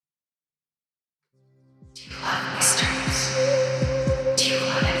Do you love mysteries? Do you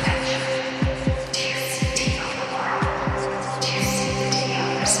love adventure? Do you see tea of the world? Do you see the tea of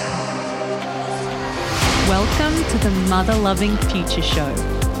yourself? Welcome to the Mother Loving Future Show,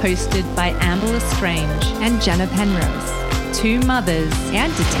 hosted by Amber Lestrange and Jenna Penrose, two mothers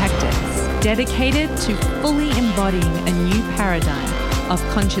and detectives dedicated to fully embodying a new paradigm of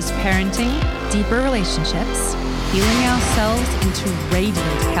conscious parenting, deeper relationships, healing ourselves into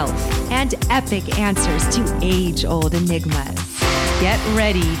radiant health, and epic answers to age-old enigmas. Get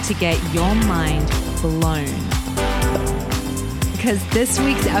ready to get your mind blown. Because this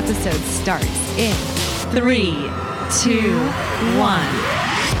week's episode starts in 3, 2, 1.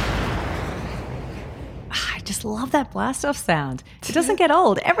 I just love that blast off sound. It doesn't get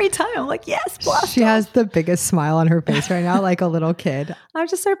old. Every time I'm like, yes, blast off. She has the biggest smile on her face right now, like a little kid. I'm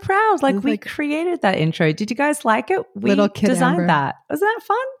just so proud. Like we created that intro. Did you guys like it? We little kid designed Amber. that. Wasn't that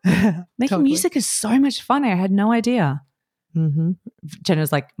fun? Making Totally. music is so much fun. I had no idea. Mm-hmm.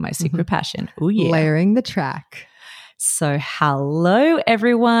 Jenna's like my secret passion. Oh yeah. Layering the track. So hello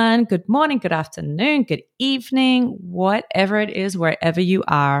everyone. Good morning, good afternoon, good evening, whatever it is, wherever you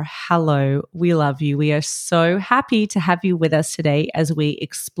are. Hello. We love you. We are so happy to have you with us today as we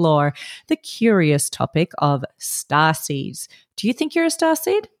explore the curious topic of starseeds. Do you think you're a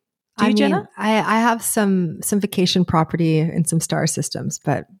starseed? Do you, Jenna? I have some vacation property in some star systems,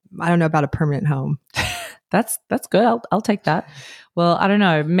 but I don't know about a permanent home. That's good. I'll take that. Well, I don't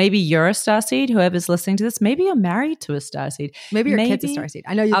know. Maybe you're a starseed. Whoever's listening to this, maybe you're married to a starseed. Maybe your kid's a starseed.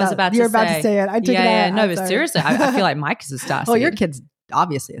 I know I was about you're to about say. to say it. I took it out. No, I'm but sorry. seriously, I feel like Mike is a starseed. Well, your kid's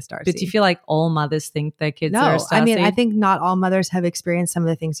obviously a starseed. But do you feel like all mothers think their kids are a No, starseed? I mean, I think not all mothers have experienced some of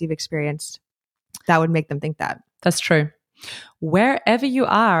the things you've experienced. That would make them think that. That's true. Wherever you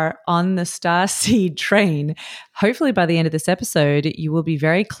are on the starseed train, hopefully by the end of this episode, you will be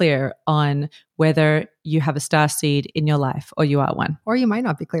very clear on whether you have a starseed in your life or you are one. Or you might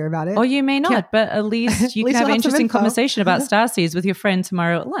not be clear about it. Or you may not, but at least you can have an you'll have some interesting info. conversation about starseeds with your friend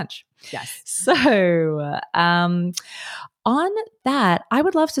tomorrow at lunch. Yes. So on that, I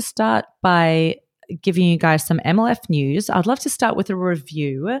would love to start by giving you guys some MLF news. I'd love to start with a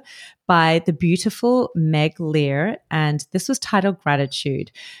review by the beautiful Meg Lear, and this was titled Gratitude.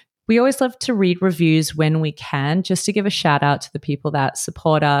 We always love to read reviews when we can, just to give a shout out to the people that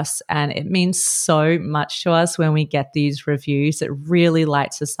support us. And it means so much to us when we get these reviews. It really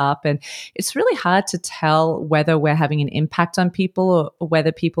lights us up. And it's really hard to tell whether we're having an impact on people or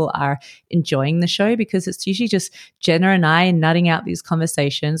whether people are enjoying the show, because it's usually just Jenna and I nutting out these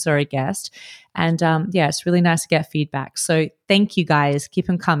conversations or a guest. And it's really nice to get feedback. So thank you guys. Keep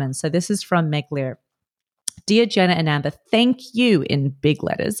them coming. So this is from Meg Lear. Dear Jenna and Amber, thank you in big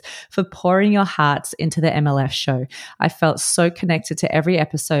letters for pouring your hearts into the MLF show. I felt so connected to every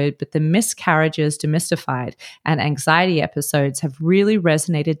episode, but the miscarriages demystified and anxiety episodes have really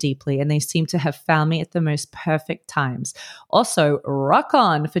resonated deeply, and they seem to have found me at the most perfect times. Also, rock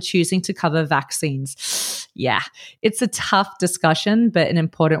on for choosing to cover vaccines. Yeah, it's a tough discussion, but an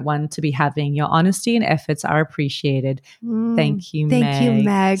important one to be having. Your honesty and efforts are appreciated. Thank you, Meg. Thank you,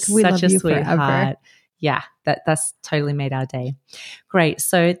 Meg. We Such love a you sweetheart. forever. Yeah, that's totally made our day. Great.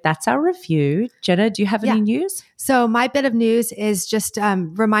 So that's our review. Jenna, do you have any news? So my bit of news is just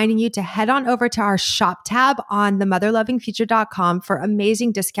reminding you to head on over to our shop tab on themotherlovingfuture.com for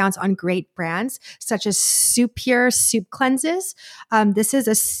amazing discounts on great brands such as Soup Pure Soup Cleanses. This is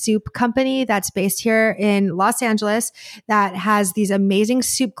a soup company that's based here in Los Angeles that has these amazing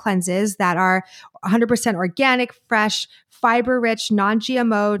soup cleanses that are 100% organic, fresh, fiber-rich,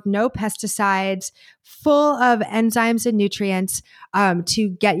 non-GMO, no pesticides, full of enzymes and nutrients to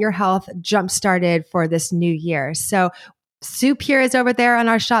get your health jump-started for this new year. So Soup Here is over there on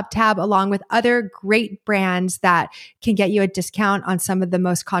our shop tab, along with other great brands that can get you a discount on some of the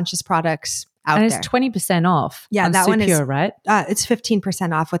most conscious products out And there. it's 20% off. Yeah, on that one Superior, is right? It's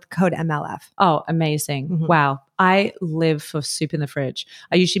 15% off with code MLF. Oh, amazing. Mhm. Wow. I live for soup in the fridge.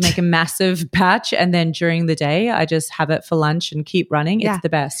 I usually make a massive batch, and then during the day, I just have it for lunch and keep running. Yeah. It's the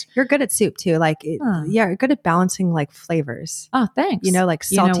best. You're good at soup too. You're good at balancing like flavors. Oh, thanks. You know, like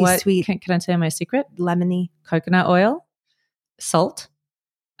salty, you know what? sweet, Can I tell you my secret? lemony. Coconut oil, salt,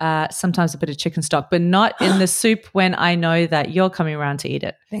 sometimes a bit of chicken stock, but not in the soup when I know that you're coming around to eat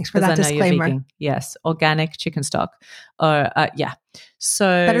it. Thanks for Because that I know you're disclaimer. vegan. Yes, organic chicken stock.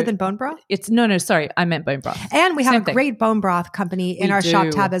 So Better than bone broth? it's no, sorry, I meant bone broth. And we have Same a thing. great bone broth company in We our shop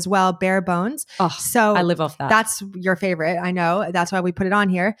do. tab as well, Bare Bones. Oh, So I live off that. that's your favorite. I know. That's why we put it on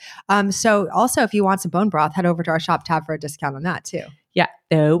here. So also, if you want some bone broth, head over to our shop tab for a discount on that too. Yeah,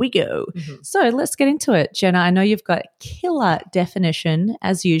 there we go. So let's get into it. Jenna, I know you've got killer definition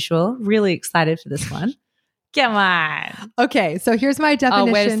as usual. Really excited for this one. Come on. Okay, so here's my definition.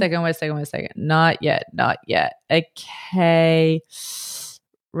 Oh, wait a second. Not yet. Okay.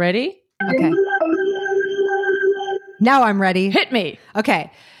 Ready? Okay. Now I'm ready. Hit me.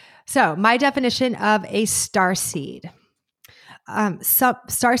 Okay. So my definition of a starseed.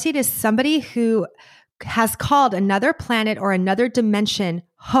 Starseed is somebody who has called another planet or another dimension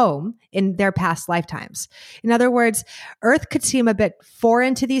home in their past lifetimes. In other words, Earth could seem a bit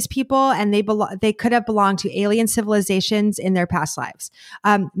foreign to these people, and they could have belonged to alien civilizations in their past lives.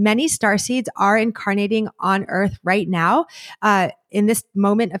 Many starseeds are incarnating on Earth right now, in this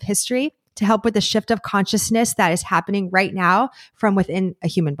moment of history, to help with the shift of consciousness that is happening right now from within a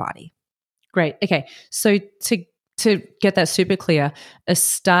human body. Great. Okay. So to get that super clear, a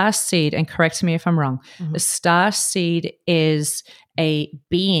starseed, and correct me if I'm wrong, a starseed is a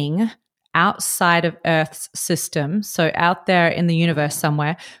being outside of Earth's system, so out there in the universe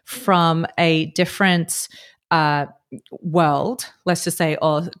somewhere, from a different world, let's just say,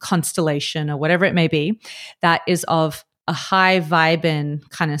 or constellation or whatever it may be, that is of a high vibing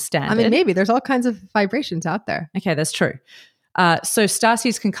kind of standard. I mean, maybe there's all kinds of vibrations out there. Okay, that's true. So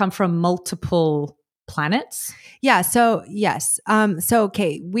starseeds can come from multiple planets. Yeah. So yes.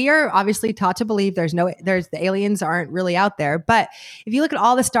 Okay. We are obviously taught to believe the aliens aren't really out there. But if you look at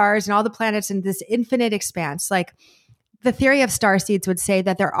all the stars and all the planets in this infinite expanse, like the theory of starseeds would say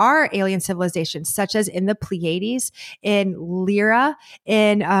that there are alien civilizations, such as in the Pleiades, in Lyra,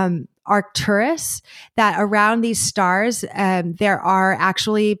 in Arcturus, that around these stars, there are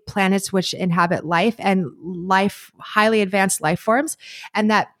actually planets which inhabit life and highly advanced life forms,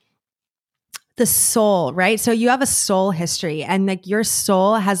 and that the soul, right? So you have a soul history, and like your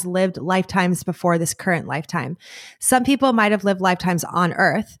soul has lived lifetimes before this current lifetime. Some people might have lived lifetimes on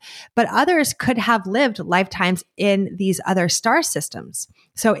Earth, but others could have lived lifetimes in these other star systems.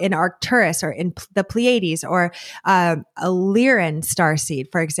 So in Arcturus or in the Pleiades or a Lyran starseed,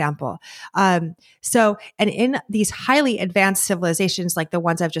 for example. And in these highly advanced civilizations, like the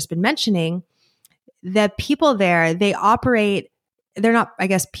ones I've just been mentioning, the people there, they're not, I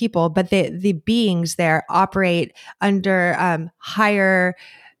guess, people, but the beings there operate under higher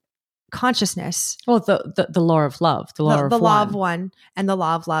consciousness. Well, the law of love, the law of one, and the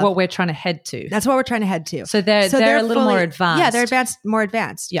law of love. What we're trying to head to. That's what we're trying to head to. So they're a little more advanced. Yeah, they're more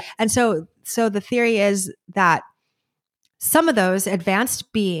advanced. Yeah. And so the theory is that some of those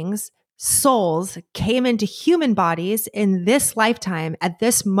advanced beings' souls came into human bodies in this lifetime at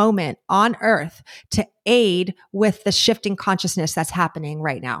this moment on Earth to aid with the shifting consciousness that's happening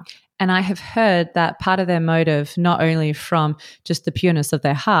right now. And I have heard that part of their motive, not only from just the pureness of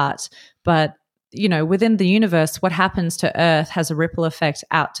their heart, but within the universe, what happens to Earth has a ripple effect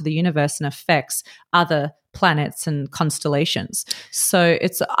out to the universe and affects other planets and constellations. So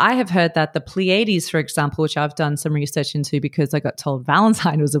I have heard that the Pleiades, for example, which I've done some research into because I got told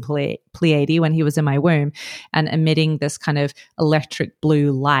Valentine was a Pleiade when he was in my womb, and emitting this kind of electric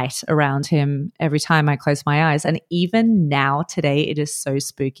blue light around him every time I close my eyes. And even now today, it is so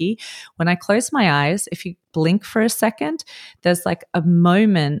spooky. When I close my eyes, if you blink for a second, there's like a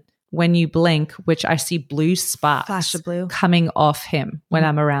moment when you blink, which I see blue sparks flash of blue coming off him when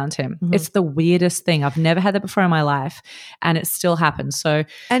I'm around him. It's the weirdest thing. I've never had that before in my life, and it still happens. So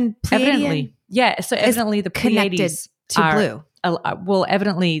and evidently the Pleiades to blue. Well,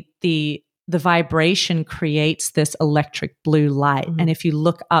 evidently the vibration creates this electric blue light. And if you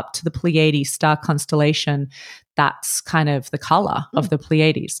look up to the Pleiades star constellation, that's kind of the color of the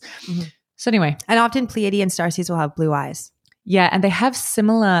Pleiades. So anyway. And often Pleiadian starseeds will have blue eyes. Yeah, and they have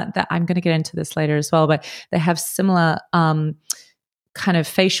similar, that I'm going to get into this later as well, but they have similar kind of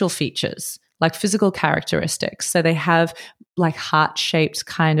facial features, like physical characteristics. So they have like heart-shaped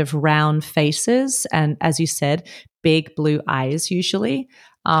kind of round faces, and as you said, big blue eyes usually.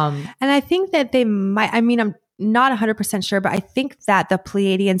 And I think that they might, I'm not 100% sure, but I think that the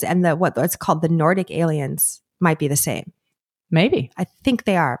Pleiadians and what's called the Nordic aliens might be the same. Maybe. I think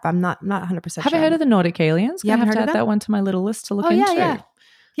they are, but I'm not 100% sure. Have I heard of the Nordic aliens? You haven't heard to of add them? that one to my little list to look into.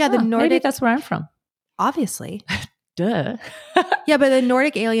 Yeah, the Nordic. Maybe that's where I'm from. Obviously. Duh. Yeah, but the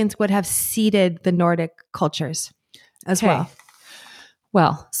Nordic aliens would have seeded the Nordic cultures as well.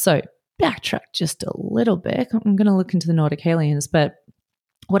 Well, so backtrack just a little bit. I'm going to look into the Nordic aliens, but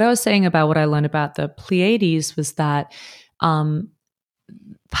what I was saying about what I learned about the Pleiades was that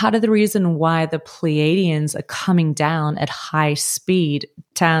part of the reason why the Pleiadians are coming down at high speed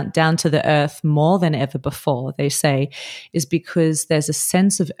down to the earth more than ever before, they say, is because there's a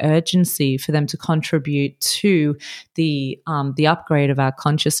sense of urgency for them to contribute to the upgrade of our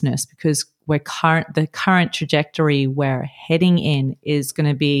consciousness, because the current trajectory we're heading in is going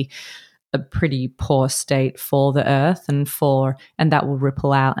to be a pretty poor state for the earth, and that will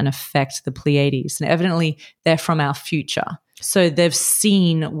ripple out and affect the Pleiades. And evidently they're from our future. So they've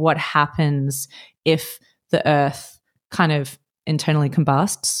seen what happens if the earth kind of internally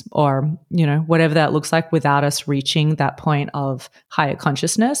combusts, or, whatever that looks like, without us reaching that point of higher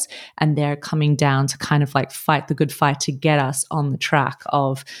consciousness. And they're coming down to kind of like fight the good fight to get us on the track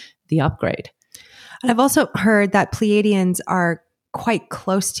of the upgrade. And I've also heard that Pleiadians are quite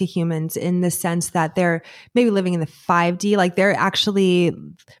close to humans in the sense that they're maybe living in the 5D, like they're actually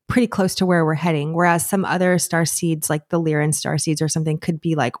pretty close to where we're heading. Whereas some other star seeds, like the Lyran star seeds or something, could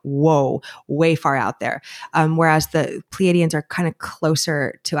be like, whoa, way far out there. Whereas the Pleiadians are kind of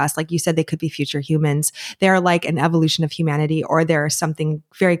closer to us. Like you said, they could be future humans. They're like an evolution of humanity, or they're something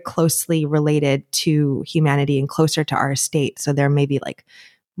very closely related to humanity and closer to our state. So they're maybe like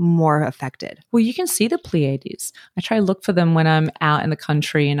more affected. Well, you can see the Pleiades. I try to look for them when I'm out in the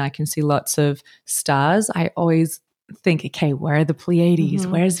country and I can see lots of stars. I always think, okay, where are the Pleiades?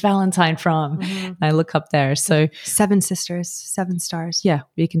 Mm-hmm. Where's Valentine from? Mm-hmm. And I look up there. So 7 sisters, 7 stars. yeah,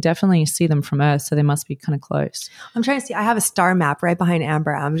 you can definitely see them from Earth. So they must be kind of close. I'm trying to see. I have a star map right behind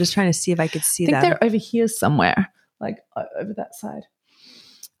Amber. I'm just trying to see if I could see I think them. they're over here somewhere, like over that side.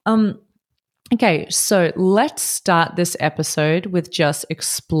 Okay, so let's start this episode with just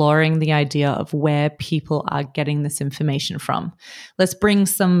exploring the idea of where people are getting this information from. Let's bring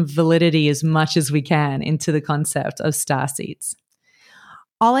some validity as much as we can into the concept of starseeds.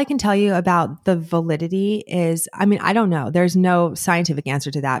 All I can tell you about the validity is, I don't know. There's no scientific answer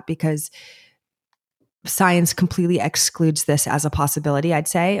to that because science completely excludes this as a possibility, I'd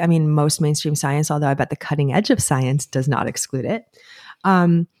say. Most mainstream science, although I bet the cutting edge of science does not exclude it.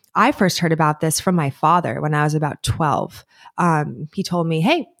 I first heard about this from my father when I was about 12. He told me,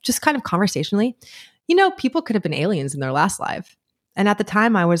 hey, just kind of conversationally, people could have been aliens in their last life. And at the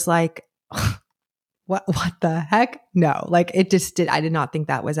time I was like, what the heck? No, like I did not think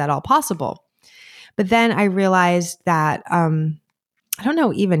that was at all possible. But then I realized that, I don't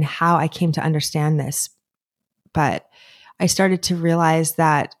know even how I came to understand this, but I started to realize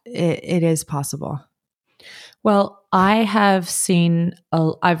that it is possible. Well, I've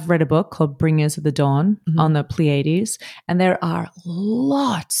read a book called Bringers of the Dawn on the Pleiades, and there are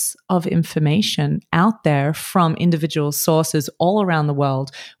lots of information out there from individual sources all around the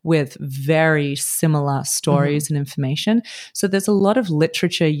world with very similar stories and information. So there's a lot of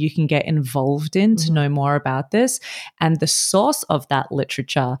literature you can get involved in to know more about this. And the source of that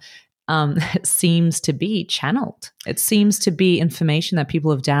literature seems to be channeled. It seems to be information that people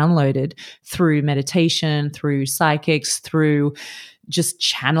have downloaded through meditation, through psychics, through just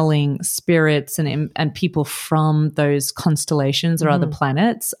channeling spirits and people from those constellations or other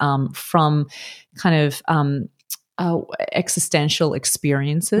planets, from kind of existential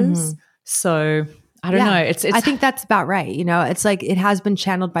experiences. So I don't know. I think that's about right. It's like it has been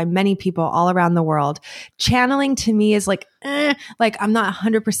channeled by many people all around the world. Channeling to me is like I'm not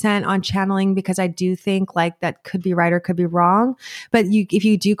 100% on channeling because I do think like that could be right or could be wrong. But if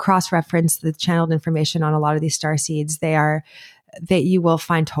you do cross-reference the channeled information on a lot of these star seeds, that you will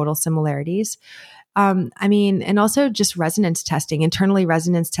find total similarities. And also just resonance testing, internally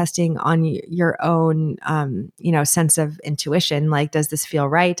resonance testing on your own, sense of intuition. Like, does this feel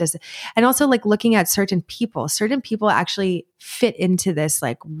right? And also like looking at certain people actually fit into this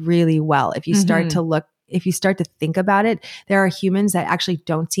like really well. If you start to think about it, there are humans that actually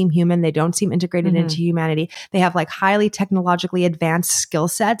don't seem human. They don't seem integrated into humanity. They have like highly technologically advanced skill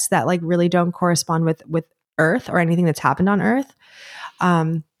sets that like really don't correspond with Earth or anything that's happened on Earth.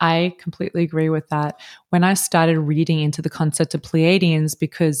 I completely agree with that. When I started reading into the concept of Pleiadians,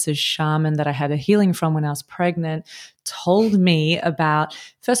 because the shaman that I had a healing from when I was pregnant told me about,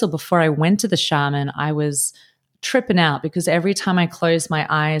 first of all, before I went to the shaman, I was tripping out because every time I closed my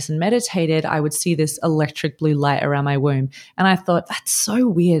eyes and meditated, I would see this electric blue light around my womb. And I thought, that's so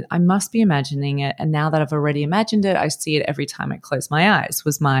weird. I must be imagining it. And now that I've already imagined it, I see it every time I close my eyes,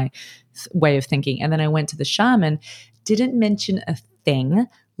 was my way of thinking. And then I went to the shaman, didn't mention a thing,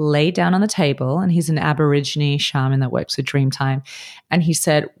 lay down on the table, and he's an Aborigine shaman that works with Dreamtime. And he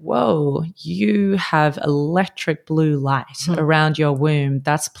said, whoa, you have electric blue light around your womb.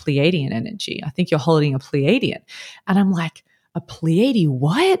 That's Pleiadian energy. I think you're holding a Pleiadian. And I'm like, a Pleiade,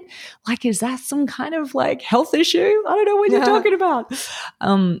 what? Like, is that some kind of like health issue? I don't know what you're talking about.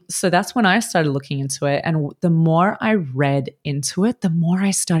 So that's when I started looking into it. And the more I read into it, the more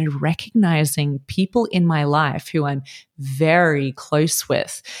I started recognizing people in my life who I'm very close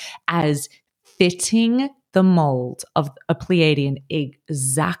with as fitting the mold of a Pleiadian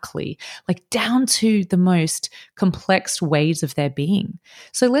exactly, like down to the most complex ways of their being.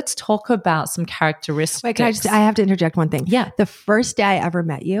 So let's talk about some characteristics. Wait, I have to interject one thing. Yeah. The first day I ever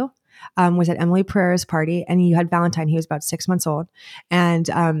met you was at Emily Pereira's party, and you had Valentine. He was about 6 months old.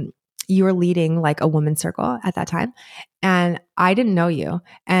 And you were leading like a women's circle at that time. And I didn't know you.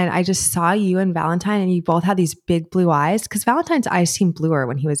 And I just saw you and Valentine, and you both had these big blue eyes, because Valentine's eyes seemed bluer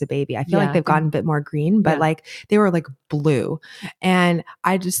when he was a baby. I feel like they've gotten a bit more green, but like they were like blue. And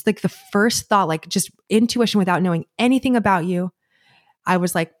I just like the first thought, like just intuition without knowing anything about you, I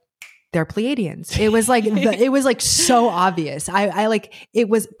was like, they're Pleiadians. It was like, it was like so obvious. I like, it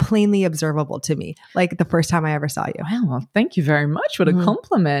was plainly observable to me. Like the first time I ever saw you. Wow. Well, thank you very much. What a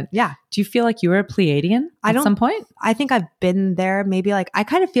compliment. Yeah. Do you feel like you were a Pleiadian at some point? I think I've been there. Maybe like, I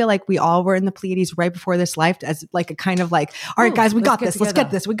kind of feel like we all were in the Pleiades right before this life, as like a kind of like, all right, guys, we got this. Let's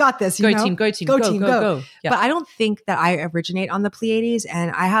get this. We got this. Go team, go team, go. Yeah. But I don't think that I originate on the Pleiades, and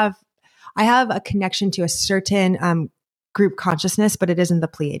I have a connection to a certain, group consciousness, but it isn't the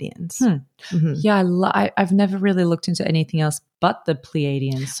Pleiadians. Yeah, I've never really looked into anything else but the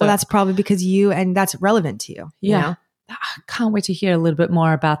Pleiadians. So that's probably because and that's relevant to you. Yeah. You know? I can't wait to hear a little bit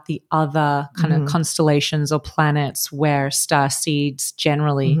more about the other kind of constellations or planets where starseeds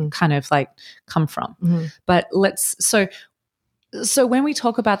generally kind of like come from. But so when we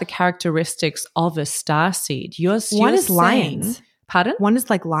talk about the characteristics of a starseed, you're is saying, lions. Pardon? One is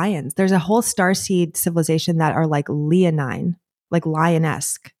like lions. There's a whole starseed civilization that are like leonine, like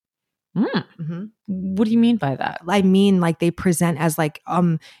lion-esque. What do you mean by that? I mean, like they present as like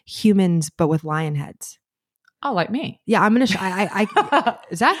humans, but with lion heads. Oh, like me. Yeah, I'm gonna. I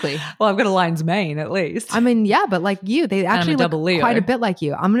exactly. Well, I've got a lion's mane at least. I mean, yeah, but like you, they actually look Leo. quite a bit like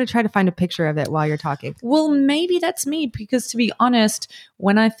you. I'm gonna try to find a picture of it while you're talking. Well, maybe that's me, because to be honest,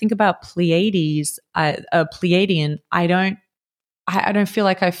 when I think about Pleiades, a Pleiadian, I don't feel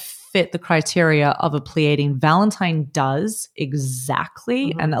like I fit the criteria of a Pleiadian. Valentine does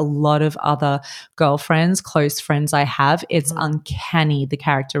exactly, and a lot of other girlfriends, close friends I have, it's uncanny the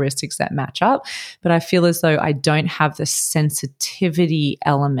characteristics that match up. But I feel as though I don't have the sensitivity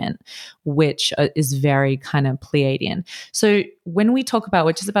element, which is very kind of Pleiadian. So when we talk about,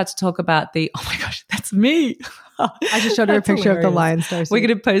 we're just about to talk about oh my gosh, that's me. I just showed her a picture of the lion starseed. We're going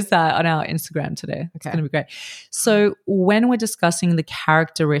to post that on our Instagram today. It's going to be great. So when we're discussing the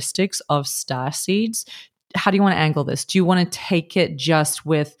characteristics of starseeds, how do you want to angle this? Do you want to take it just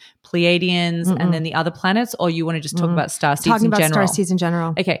with Pleiadians and then the other planets, or you want to just talk about starseeds in general? Talking about starseeds in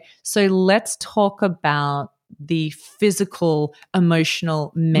general. Okay, so let's talk about the physical,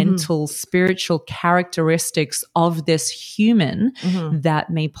 emotional, mental, spiritual characteristics of this human that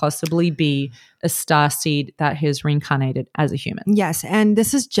may possibly be a starseed that has reincarnated as a human. Yes, and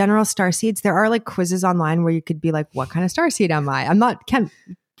this is general starseeds. There are like quizzes online where you could be like, what kind of starseed am I? Can't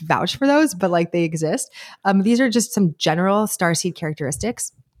vouch for those, but like they exist. These are just some general starseed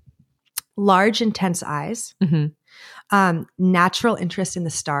characteristics. Large, intense eyes. Natural interest in the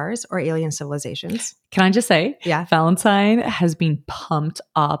stars or alien civilizations. Can I just say, yeah, Valentine has been pumped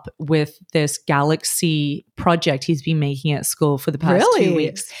up with this galaxy project he's been making at school for the past 2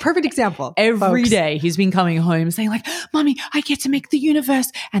 weeks. Perfect example. Every day he's been coming home saying like, Mommy, I get to make the universe.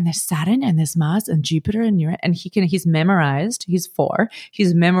 And there's Saturn and there's Mars and Jupiter and Uranus. And he's memorized, he's 4,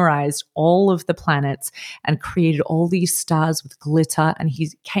 he's memorized all of the planets and created all these stars with glitter. And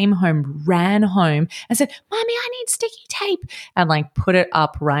he came home, ran home and said, Mommy, I need sticky tape. And like put it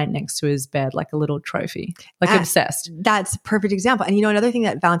up right next to his bed like a little trophy. Like obsessed. That's a perfect example. And you know, another thing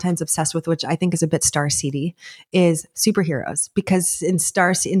that Valentine's obsessed with, which I think is a bit starseedy, is superheroes. Because in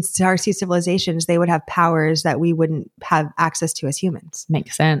starseed civilizations, they would have powers that we wouldn't have access to as humans.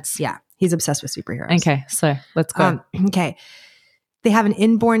 Makes sense. Yeah. He's obsessed with superheroes. Okay. So let's go. Okay. They have an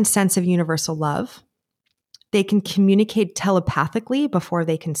inborn sense of universal love. They can communicate telepathically before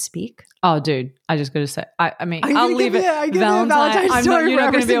they can speak. Oh, dude, I just got to say, I mean, I'll leave it. Valentine, you're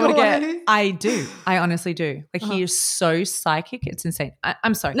not going to be able to get. I do. I honestly do. Like he is so psychic. It's insane.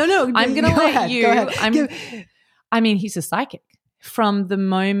 I'm sorry. No. I'm going to let you. Go ahead. I mean, he's a psychic. From the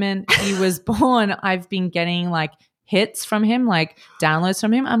moment he was born, I've been getting like hits from him, like downloads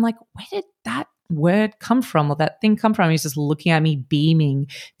from him. I'm like, where did that word come from or that thing come from? He's just looking at me, beaming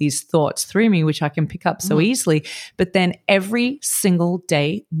these thoughts through me, which I can pick up so easily. But then every single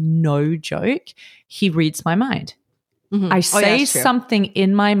day, no joke, he reads my mind. Mhm. I Oh, yeah, say that's true. something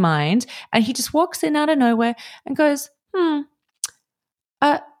in my mind, and he just walks in out of nowhere and goes,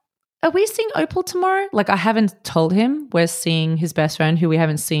 are we seeing Opal tomorrow? Like, I haven't told him we're seeing his best friend who we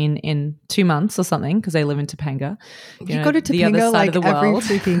haven't seen in 2 months or something because they live in Topanga. You go to Topanga like every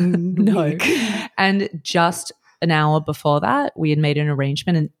freaking No. week. And just an hour before that, we had made an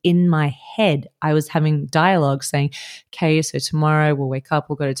arrangement. And in my head, I was having dialogue saying, okay, so tomorrow we'll wake up,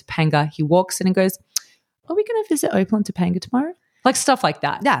 we'll go to Topanga. He walks in and goes, are we going to visit Opal in Topanga tomorrow? Like stuff like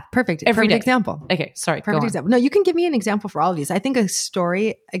that. Yeah, perfect. Every Perfect day. example. Okay, sorry. Perfect example. No, you can give me an example for all of these. I think a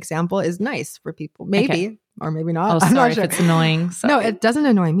story example is nice for people. Maybe or maybe not. Oh, I'm sorry not sure. if it's annoying. Sorry. No, it doesn't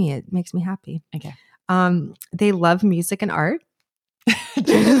annoy me. It makes me happy. Okay. They love music and art.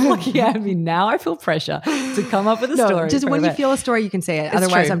 Looking at me now, I feel pressure to come up with a story. Just when you it. feel a story, you can say it. It's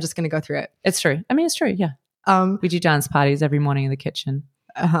Otherwise, true. I'm just going to go through it. It's true. I mean, it's true. Yeah. We do dance parties every morning in the kitchen.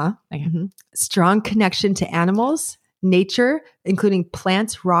 Okay. Mm-hmm. Strong connection to animals, nature, including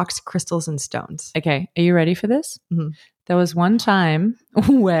plants, rocks, crystals, and stones. Okay. Are you ready for this? Mm-hmm. There was one time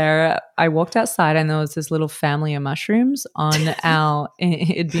where I walked outside and there was this little family of mushrooms on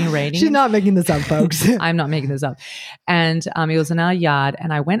it'd been raining. She's not making this up, folks. I'm not making this up. And it was in our yard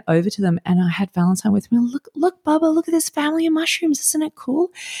and I went over to them and I had Valentine with me. Look, Bubba, look at this family of mushrooms. Isn't it cool?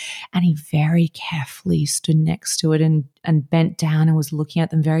 And he very carefully stood next to it and bent down and was looking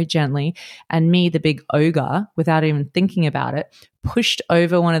at them very gently. And me, the big ogre, without even thinking about it, pushed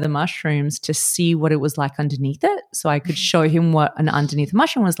over one of the mushrooms to see what it was like underneath it so I could show him what an underneath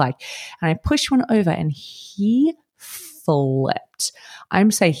mushroom was like. And I pushed one over and he flipped.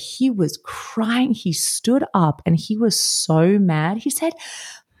 I'm saying he was crying. He stood up and he was so mad. He said,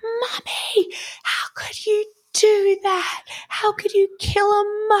 Mummy, how could you do that? How could you kill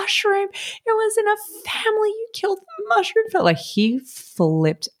a mushroom? It was in a family. You killed the mushroom. Felt like he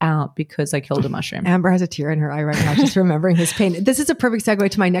flipped out because I killed a mushroom. Amber has a tear in her eye right now, just remembering his pain. This is a perfect segue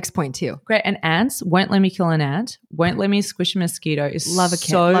to my next point too. Great. And ants won't let me kill an ant. Won't let me squish a mosquito. Love a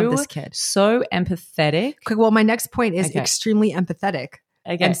kid. Love this kid. So empathetic. Okay, well, my next point is extremely empathetic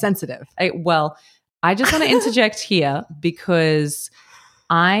and sensitive. Well, I just want to interject here because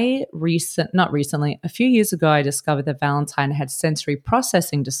a few years ago, I discovered that Valentine had sensory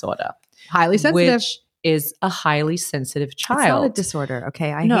processing disorder. Highly sensitive. Which is a highly sensitive child. It's not a disorder,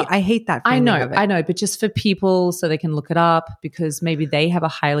 okay? I hate that framing of it. I know, but just for people so they can look it up because maybe they have a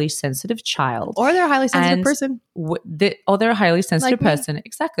highly sensitive child. Or they're a highly sensitive person. Or they're a highly sensitive like person.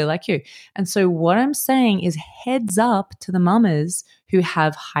 Exactly, like you. And so what I'm saying is heads up to the mamas who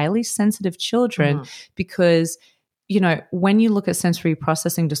have highly sensitive children because when you look at sensory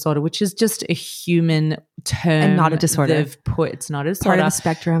processing disorder, which is just a human term and not a disorder, it's not a disorder. Part of the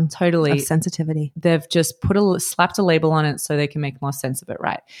spectrum, totally of sensitivity. They've just slapped a label on it so they can make more sense of it,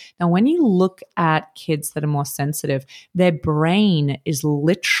 right? Now, when you look at kids that are more sensitive, their brain is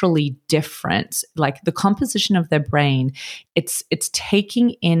literally different. Like the composition of their brain, it's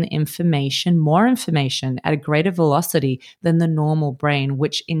taking in more information at a greater velocity than the normal brain,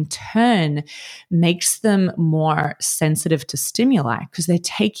 which in turn makes them more sensitive to stimuli because they're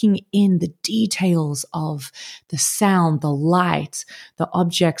taking in the details of the sound, the light, the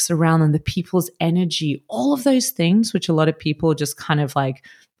objects around them, the people's energy, all of those things, which a lot of people just kind of like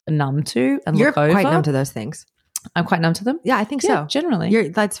numb to and You're look over. quite numb to those things. I'm quite numb to them. Yeah, I think so. Generally.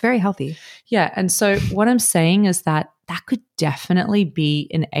 That's very healthy. Yeah. And so what I'm saying is that could definitely be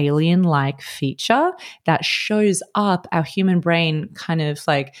an alien-like feature that shows up. Our human brain kind of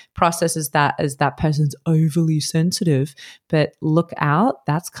like processes that as that person's overly sensitive. But look out,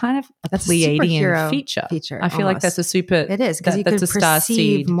 that's kind of a Pleiadian feature. I feel like that's a super. It is because you can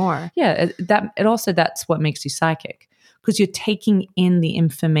perceive more. Yeah. That's what makes you psychic. Because you're taking in the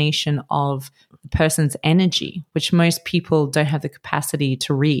information of the person's energy, which most people don't have the capacity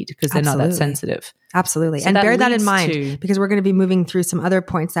to read because they're not that sensitive. Absolutely. So and bear that in mind because we're going to be moving through some other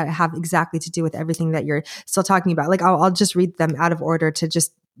points that have exactly to do with everything that you're still talking about. Like I'll just read them out of order to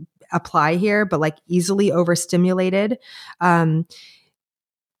just apply here, but like easily overstimulated,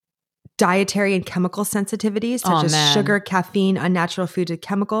 dietary and chemical sensitivities such as sugar, caffeine, unnatural food and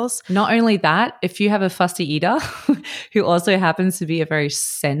chemicals. Not only that, if you have a fussy eater who also happens to be a very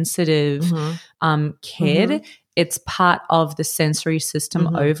sensitive kid, it's part of the sensory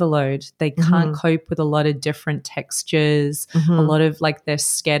system overload. They can't cope with a lot of different textures, a lot of like they're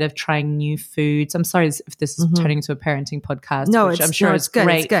scared of trying new foods. I'm sorry if this is turning into a parenting podcast, which I'm sure it's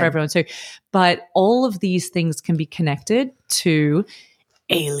great for everyone too. But all of these things can be connected to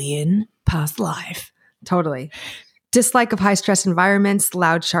alien past life. Totally. Dislike of high stress environments,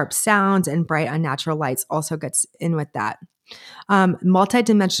 loud, sharp sounds, and bright, unnatural lights also gets in with that.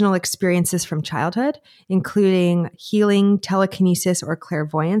 Multidimensional experiences from childhood, including healing, telekinesis, or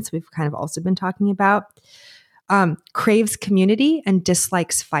clairvoyance. We've kind of also been talking about. Craves community and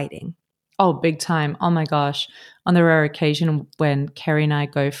dislikes fighting. Oh, big time. Oh my gosh. On the rare occasion when Kerry and I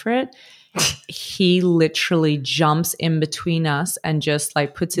go for it, he literally jumps in between us and just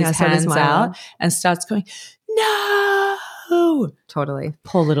like puts his hands out and starts going, no. Totally.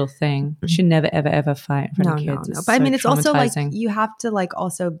 Poor little thing. Should never, ever, ever fight in front of kids. No. It's But I so mean, it's also like traumatizing. you have to like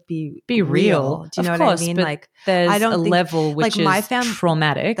also be real. Do you know Of what course, I mean? but Like there's I don't a think, level which like, is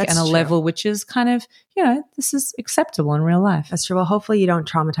traumatic and a true. level which is kind of, this is acceptable in real life. That's true. Well, hopefully you don't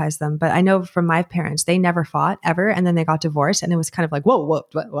traumatize them. But I know from my parents, they never fought ever. And then they got divorced and it was kind of like, whoa, what?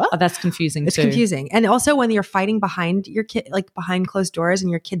 Oh, that's confusing It's too. confusing. And also when you're fighting behind your kid, like behind closed doors and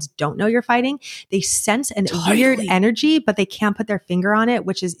your kids don't know you're fighting, they sense a weird energy, but they can't put their finger on it,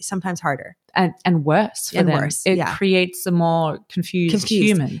 which is sometimes harder. And worse for them. It creates a more confused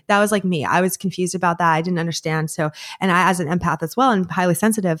human. That was like me. I was confused about that. I didn't understand. So, and I, as an empath as well and highly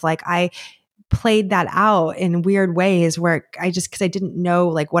sensitive, like I played that out in weird ways where because I didn't know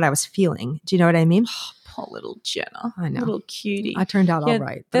like what I was feeling. Do you know what I mean? Oh, poor little Jenna. I know. Little cutie. I turned out all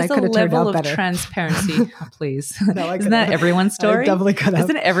right. But I There's could a have turned level out of better. transparency. Oh, please. No, Isn't that everyone's story? I definitely could have.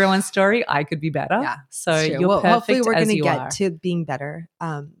 Isn't it everyone's story? I could be better. Yeah. So you're perfect hopefully we're as gonna you get are. to being better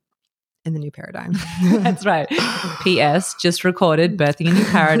in the new paradigm. That's right. P.S. Just recorded Birthing a New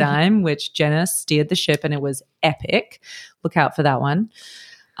Paradigm, which Jenna steered the ship and it was epic. Look out for that one.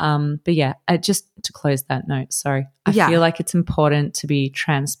 But yeah, just to close that note, sorry. I feel like it's important to be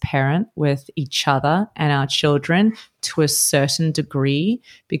transparent with each other and our children to a certain degree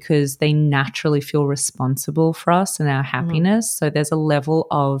because they naturally feel responsible for us and our happiness. So there's a level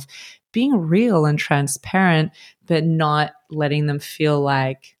of being real and transparent, but not letting them feel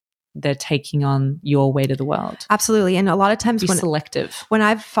like they're taking on your way to the world. Absolutely. And a lot of times be selective. When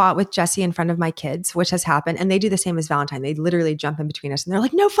I've fought with Jesse in front of my kids, which has happened, and they do the same as Valentine, they literally jump in between us and they're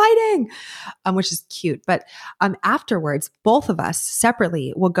like, no fighting, which is cute. But afterwards, both of us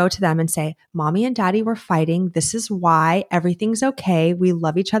separately will go to them and say, mommy and daddy were fighting. This is why. Everything's okay. We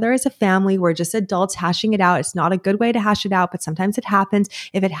love each other as a family. We're just adults hashing it out. It's not a good way to hash it out, but sometimes it happens.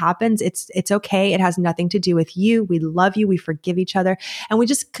 If it happens, it's okay. It has nothing to do with you. We love you. We forgive each other. And we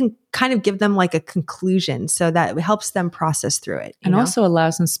just kind of give them like a conclusion so that it helps them process through it. And also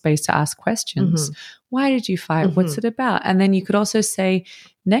allows them space to ask questions. Mm-hmm. Why did you fight? Mm-hmm. What's it about? And then you could also say,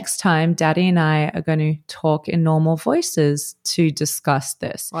 next time Daddy and I are going to talk in normal voices to discuss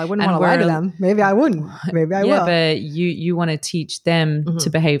this. Well, I wouldn't want to lie to them. Maybe I wouldn't. Maybe I will. Yeah, but you want to teach them to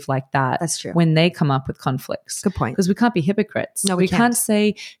behave like that. That's true. When they come up with conflicts. Good point. Because we can't be hypocrites. No, we can't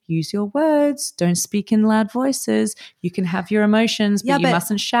say, use your words, don't speak in loud voices. You can have your emotions, but you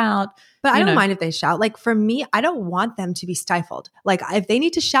mustn't shout. But I don't mind if they shout. Like for me, I don't want them to be stifled. Like if they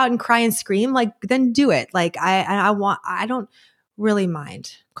need to shout and cry and scream, like then do it. Like I don't really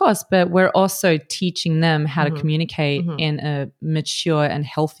mind. Of course, but we're also teaching them how to communicate in a mature and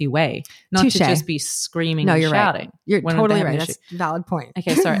healthy way, not to just be screaming and shouting. Right. You're totally right. That's a valid point.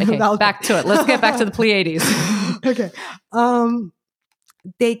 Okay, sorry. Okay, back to it. Let's get back to the Pleiades. Okay. So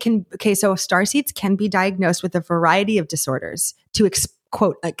starseeds can be diagnosed with a variety of disorders to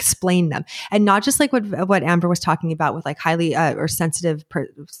quote, explain them. And not just like what Amber was talking about with like highly or sensitive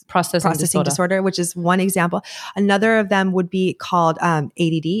processing disorder, which is one example. Another of them would be called ADD,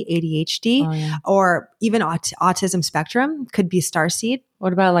 ADHD, or even autism spectrum could be starseed.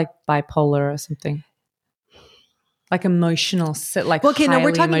 What about like bipolar or something? Like emotional, like we're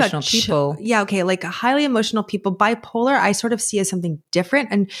talking about people. Like highly emotional people. Bipolar, I sort of see as something different.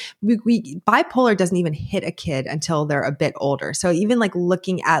 And bipolar doesn't even hit a kid until they're a bit older. So even like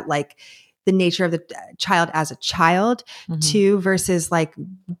looking at like the nature of the child as a child too versus like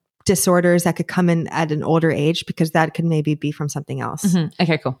disorders that could come in at an older age because that could maybe be from something else. Mm-hmm.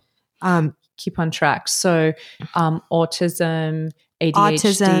 Okay, cool. Keep on track. So autism,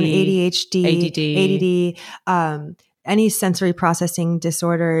 ADHD, ADD, any sensory processing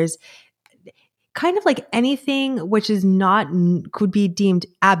disorders, kind of like anything which is could be deemed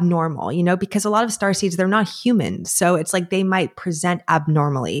abnormal, because a lot of starseeds, they're not human. So it's like they might present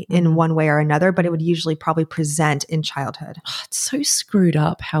abnormally in one way or another, but it would usually probably present in childhood. Oh, it's so screwed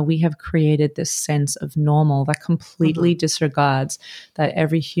up how we have created this sense of normal that completely disregards that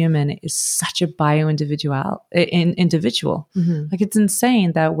every human is such a individual. Like it's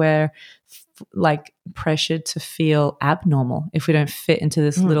insane that we're like pressured to feel abnormal if we don't fit into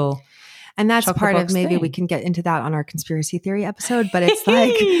this little. And that's part of maybe we can get into that on our conspiracy theory episode, but it's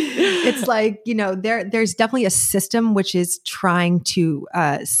like, there's definitely a system which is trying to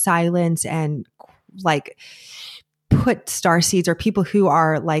silence and like put starseeds or people who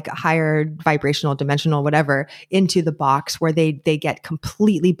are like higher vibrational, dimensional, whatever, into the box where they get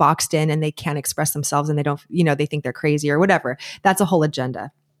completely boxed in and they can't express themselves and they don't, they think they're crazy or whatever. That's a whole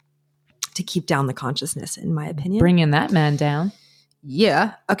agenda to keep down the consciousness, in my opinion. Bringing that man down.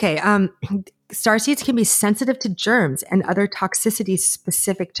 Yeah. Okay. Starseeds can be sensitive to germs and other toxicities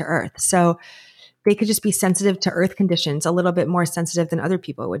specific to Earth. So they could just be sensitive to Earth conditions, a little bit more sensitive than other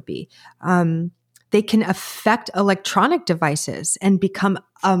people would be. They can affect electronic devices and become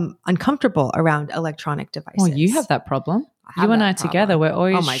uncomfortable around electronic devices. Well, you have that problem. You and I together, we're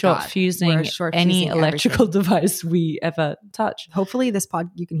always short-fusing any electrical device we ever touch. Hopefully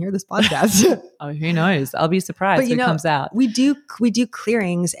you can hear this podcast. Oh, who knows? I'll be surprised when it comes out. We do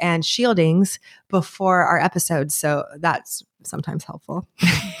clearings and shieldings before our episodes, so that's sometimes helpful.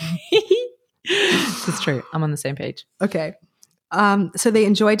 It's true. I'm on the same page. Okay. So they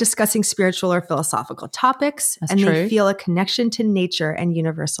enjoy discussing spiritual or philosophical topics, they feel a connection to nature and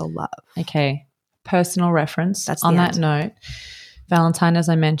universal love. Okay. Personal reference. That's on that note. Valentine, as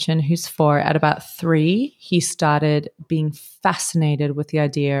I mentioned, who's 4, at about 3, he started being fascinated with the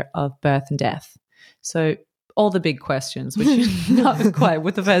idea of birth and death. So all the big questions, which is not quite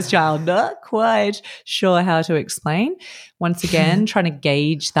with the first child, not quite sure how to explain. Once again, trying to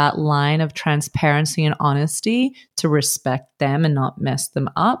gauge that line of transparency and honesty to respect them and not mess them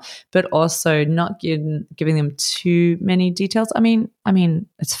up, but also not giving them too many details. I mean,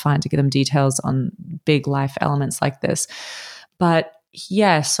 it's fine to give them details on big life elements like this, but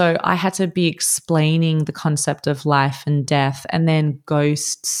yeah, so I had to be explaining the concept of life and death and then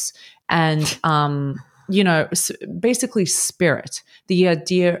ghosts and basically spirit, the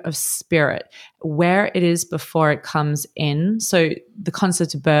idea of spirit, where it is before it comes in. So the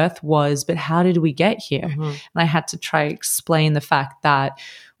concept of birth was, but how did we get here? Mm-hmm. And I had to try to explain the fact that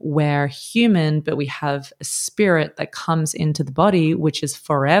we're human, but we have a spirit that comes into the body, which is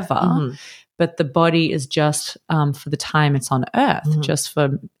forever. Mm-hmm. But the body is just for the time it's on earth, mm-hmm. just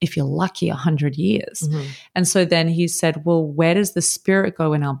for, if you're lucky, 100 years. Mm-hmm. And so then he said, well, where does the spirit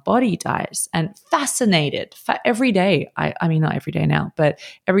go when our body dies? And fascinated for every day. I mean, not every day now, but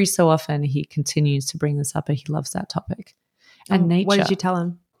every so often he continues to bring this up, and he loves that topic. And nature. What did you tell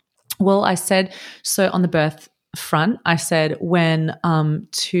him? Well, I said, so on the birth front, I said when a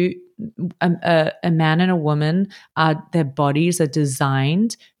man and a woman, their bodies are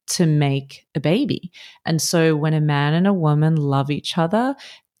designed to make a baby. And so when a man and a woman love each other,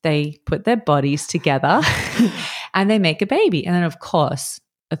 they put their bodies together and they make a baby. And then, of course,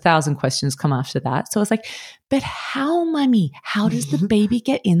 1,000 questions come after that. So it's like, but how, mommy? How does the baby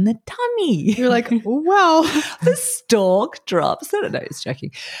get in the tummy? You're like, well, the stalk drops. No, it's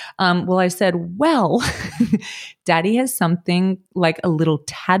joking. Well, I said, well, daddy has something like a little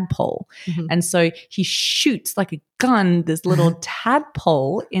tadpole. Mm-hmm. And so he shoots like a gun this little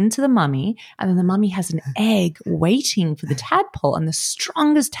tadpole into the mummy, and then the mummy has an egg waiting for the tadpole. And the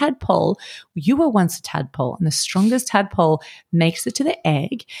strongest tadpole, you were once a tadpole, and the strongest tadpole makes it to the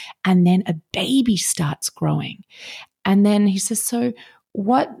egg, and then a baby starts growing. And then he says, so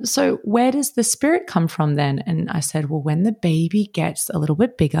where does the spirit come from then? And I said, well, when the baby gets a little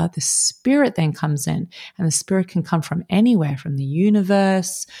bit bigger, the spirit then comes in, and the spirit can come from anywhere, from the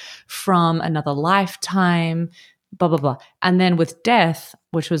universe, from another lifetime, blah, blah, blah. And then with death,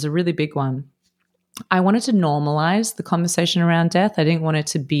 which was a really big one, I wanted to normalize the conversation around death. I didn't want it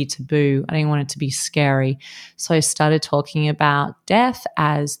to be taboo. I didn't want it to be scary. So I started talking about death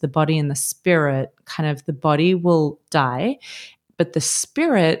as the body and the spirit. Kind of the body will die, but the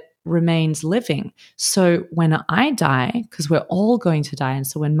spirit remains living. So when I die, because we're all going to die, and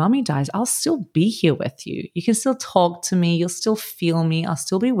so when mummy dies, I'll still be here with you. You can still talk to me. You'll still feel me. I'll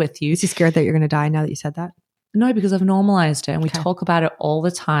still be with you. Is he scared that you're going to die now that you said that? No, because I've normalized it, and we talk about it all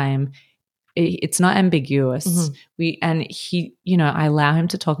the time. It's not ambiguous. Mm-hmm. I allow him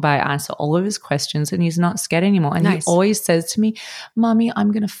to talk about it, answer all of his questions, and he's not scared anymore. And He always says to me, Mommy,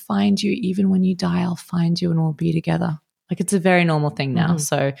 I'm going to find you. Even when you die, I'll find you and we'll be together. Like, it's a very normal thing now. Mm-hmm.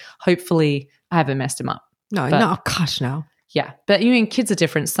 So hopefully I haven't messed him up. No. Gosh, no. Yeah. But kids are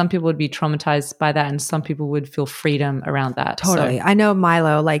different. Some people would be traumatized by that, and some people would feel freedom around that. Totally. So, I know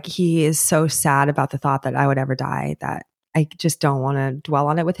Milo, like, he is so sad about the thought that I would ever die that I just don't want to dwell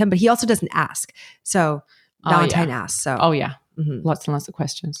on it with him, but he also doesn't ask. So Valentine asks. So mm-hmm. Lots and lots of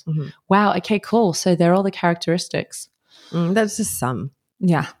questions. Mm-hmm. Wow. Okay, cool. So they're all the characteristics. That's just some.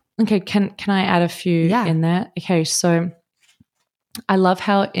 Yeah. Okay. Can I add a few in there? Okay. So I love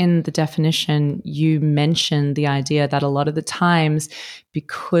how in the definition you mentioned the idea that a lot of the times,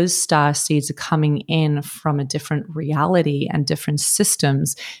 because star seeds are coming in from a different reality and different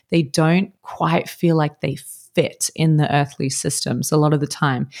systems, they don't quite feel like they fit in the earthly systems a lot of the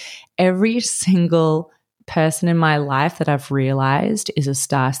time. Every single person in my life that I've realized is a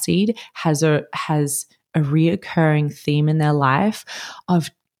starseed has a reoccurring theme in their life of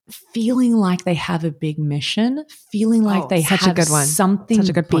feeling like they have a big mission, feeling like they such a have good one. something Such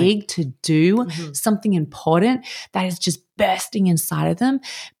a good point. big to do, Mhm. something important that is just bursting inside of them,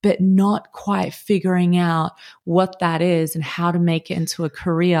 but not quite figuring out what that is and how to make it into a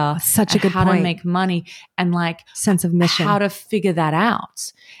career, Such a and good how point. to make money, and like Sense of mission. how to figure that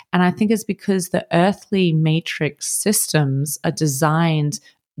out. And I think it's because the earthly matrix systems are designed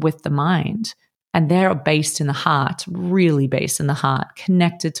with the mind. And they're based in the heart, really based in the heart,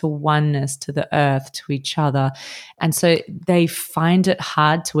 connected to oneness, to the earth, to each other. And so they find it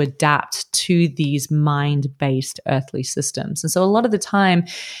hard to adapt to these mind-based earthly systems. And so a lot of the time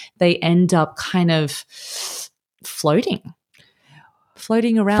they end up kind of floating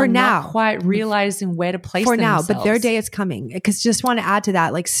around, For now. not quite realizing where to place for now, themselves. but their day is coming. Because just want to add to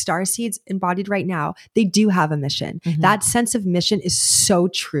that, like Starseeds embodied right now, they do have a mission. Mhm. That sense of mission is so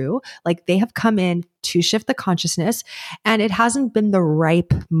true. Like they have come in to shift the consciousness, and it hasn't been the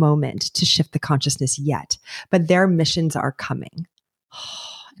ripe moment to shift the consciousness yet, but their missions are coming.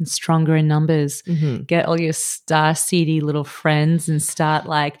 And stronger in numbers. Mhm. Get all your starseedy little friends and start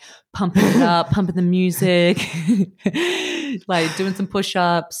like pumping it up, pumping the music, like doing some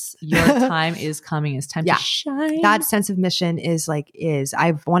push-ups. Your time is coming. It's time Yeah. to shine. That sense of mission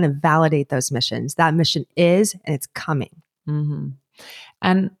I want to validate those missions. That mission is, and it's coming. Mm-hmm.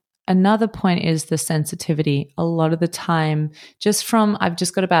 And another point is the sensitivity. A lot of the time, I've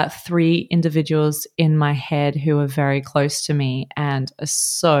just got about 3 individuals in my head who are very close to me and are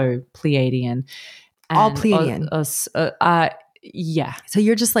so Pleiadian. All Pleiadian. Yeah. So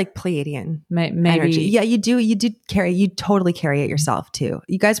you're just like Pleiadian Maybe. energy. Yeah, you totally carry it yourself too.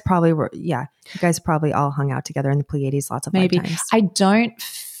 You guys probably all hung out together in the Pleiades lots of Maybe. lifetimes. I don't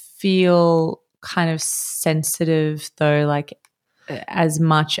feel kind of sensitive though, like as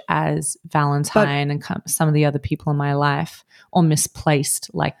much as Valentine and some of the other people in my life, or misplaced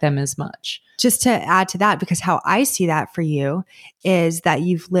like them as much. Just to add to that, because how I see that for you is that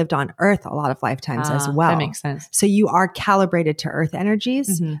you've lived on Earth a lot of lifetimes as well. That makes sense. So you are calibrated to Earth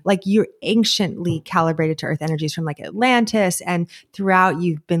energies. Mm-hmm. Like you're anciently calibrated to Earth energies from like Atlantis, and throughout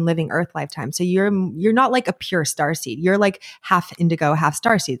you've been living Earth lifetime. So you're not like a pure starseed. You're like half indigo, half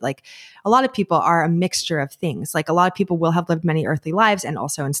starseed. Like a lot of people are a mixture of things. Like a lot of people will have lived many earthly lives and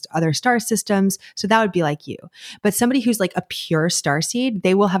also in other star systems. So that would be like you. But somebody who's like a pure starseed,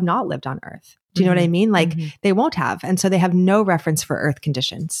 they will have not lived on Earth. Do you know what I mean? Like they won't have. And so they have no reference for Earth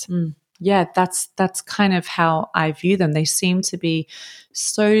conditions. Yeah, that's kind of how I view them. They seem to be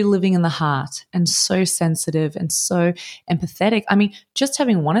so living in the heart and so sensitive and so empathetic. I mean, just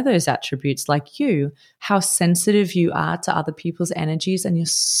having one of those attributes like you, how sensitive you are to other people's energies and you're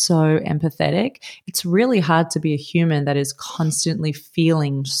so empathetic. It's really hard to be a human that is constantly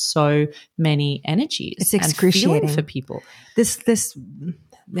feeling so many energies. It's excruciating and feeling for people. This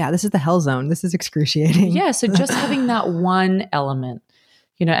is the hell zone. This is excruciating. Yeah, so just having that one element,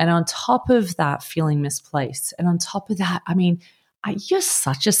 and on top of that, feeling misplaced. And on top of that, I mean, you're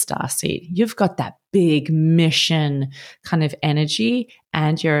such a starseed. You've got that big mission kind of energy,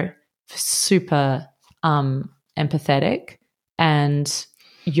 and you're super empathetic, and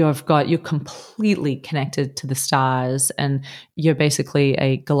you're completely connected to the stars, and you're basically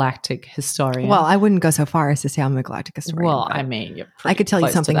a galactic historian. Well, I wouldn't go so far as to say I'm a galactic historian. Well, I mean, you're I could tell you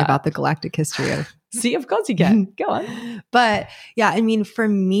close to something that. about the galactic history of. See, of course you can. Go on. But yeah, I mean, for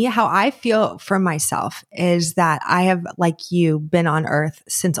me, how I feel for myself is that I have, like you, been on Earth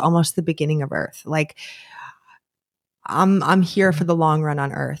since almost the beginning of Earth. Like I'm here for the long run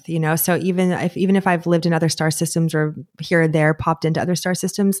on Earth, So even if I've lived in other star systems or here or there popped into other star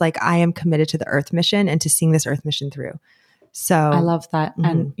systems, like I am committed to the Earth mission and to seeing this Earth mission through. So I love that.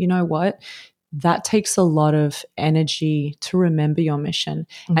 And you know what? That takes a lot of energy to remember your mission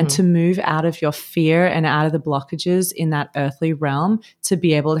and to move out of your fear and out of the blockages in that earthly realm to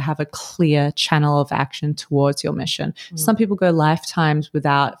be able to have a clear channel of action towards your mission. Some people go lifetimes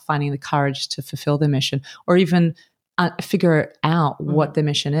without finding the courage to fulfill their mission or even figure out what the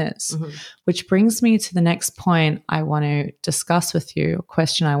mission is, which brings me to the next point I want to discuss with you. A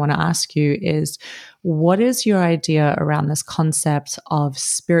question I want to ask you is, what is your idea around this concept of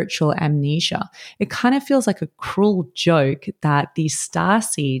spiritual amnesia? It kind of feels like a cruel joke that these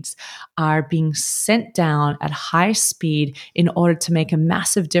starseeds are being sent down at high speed in order to make a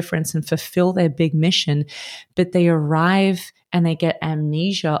massive difference and fulfill their big mission, but they arrive and they get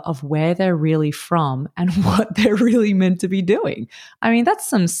amnesia of where they're really from and what they're really meant to be doing. I mean, that's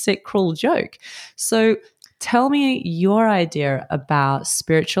some sick, cruel joke. So tell me your idea about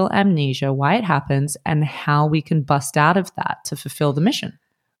spiritual amnesia, why it happens, and how we can bust out of that to fulfill the mission.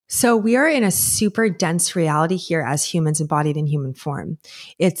 So we are in a super dense reality here as humans embodied in human form.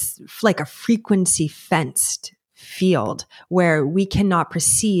 It's like a frequency fenced field where we cannot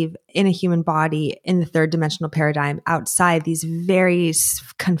perceive in a human body in the third dimensional paradigm outside these very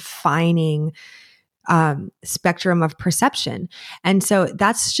confining spectrum of perception. And so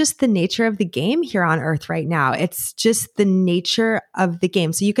that's just the nature of the game here on Earth right now. It's just the nature of the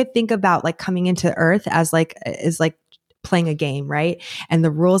game. So you could think about like coming into Earth as like playing a game, right? And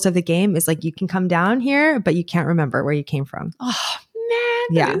the rules of the game is like you can come down here, but you can't remember where you came from. Oh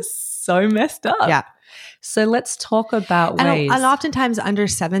man, that is so messed up. Yeah. So let's talk about ways. And oftentimes under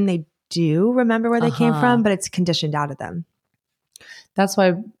 7, they do remember where they came from, but it's conditioned out of them. That's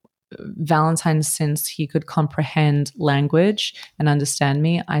why Valentine, since he could comprehend language and understand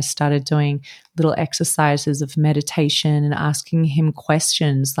me, I started doing little exercises of meditation and asking him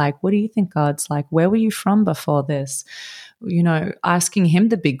questions like, what do you think God's like? Where were you from before this? You know, asking him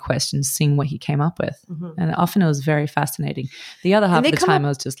the big questions, seeing what he came up with. Mm-hmm. And often it was very fascinating. The other half of the time, I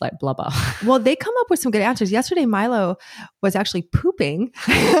was just like blubber. Well, they come up with some good answers. Yesterday, Milo was actually pooping.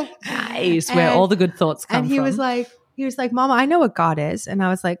 Nice, where all the good thoughts come from. And he was like, Mama, I know what God is. And I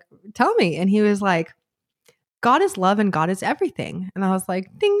was like, tell me. And he was like, God is love and God is everything. And I was like,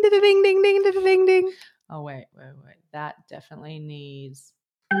 ding, ding, ding, ding, ding, ding, ding, ding. Oh, wait. That definitely needs...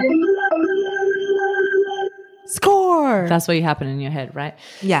 Score. That's what you happen in your head, right?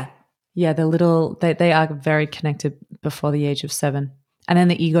 Yeah. Yeah, they are very connected before the age of 7. And then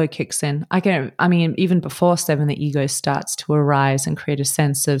the ego kicks in. Even before 7, the ego starts to arise and create a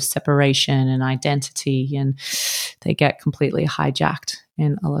sense of separation and identity, and they get completely hijacked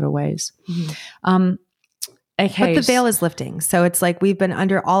in a lot of ways. Mm-hmm. Okay. But the veil is lifting. So it's like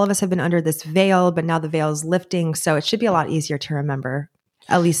all of us have been under this veil, but now the veil is lifting. So it should be a lot easier to remember,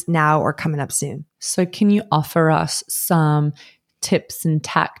 at least now or coming up soon. So can you offer us some tips and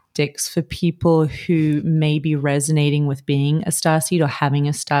tactics for people who may be resonating with being a starseed or having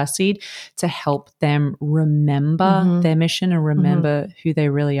a starseed to help them remember their mission and remember who they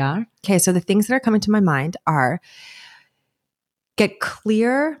really are? Okay, so the things that are coming to my mind are get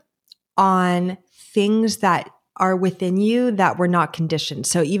clear on things that are within you that were not conditioned.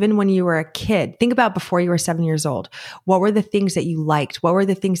 So even when you were a kid, think about before you were 7 years old. What were the things that you liked? What were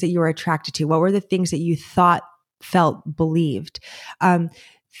the things that you were attracted to? What were the things that you thought, felt, believed?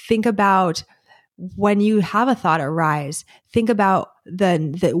 Think about when you have a thought arise, think about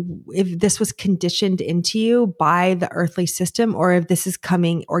if this was conditioned into you by the earthly system or if this is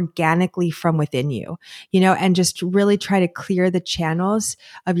coming organically from within you, and just really try to clear the channels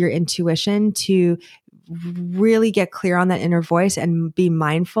of your intuition to really get clear on that inner voice and be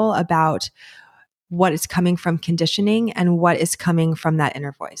mindful about what is coming from conditioning and what is coming from that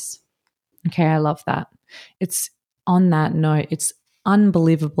inner voice. Okay, I love that. It's on that note, it's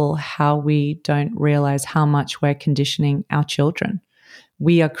unbelievable how we don't realize how much we're conditioning our children.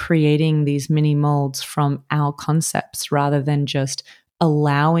 We are creating these mini molds from our concepts rather than just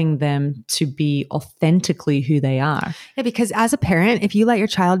allowing them to be authentically who they are. Yeah, because as a parent, if you let your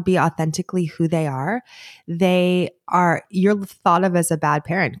child be authentically who they are, you're thought of as a bad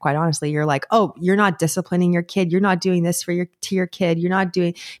parent. Quite honestly, you're like, oh, you're not disciplining your kid. You're not doing this to your kid. You're not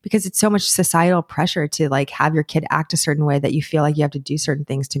doing, because it's so much societal pressure to like have your kid act a certain way that you feel like you have to do certain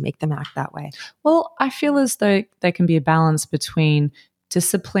things to make them act that way. Well, I feel as though there can be a balance between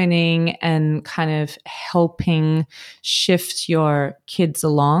disciplining and kind of helping shift your kids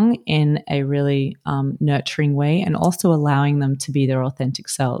along in a really nurturing way, and also allowing them to be their authentic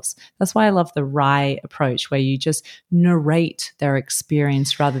selves. That's why I love the RIE approach, where you just narrate their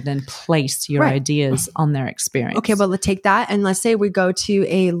experience rather than place your ideas on their experience. Okay, well, let's take that. And let's say we go to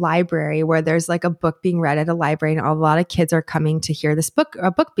a library where there's like a book being read at a library, and a lot of kids are coming to hear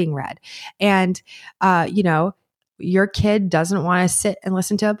a book being read. And, your kid doesn't want to sit and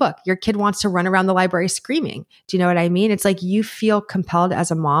listen to a book. Your kid wants to run around the library screaming. Do you know what I mean? It's like you feel compelled as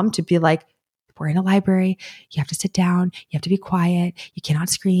a mom to be like, we're in a library. You have to sit down. You have to be quiet. You cannot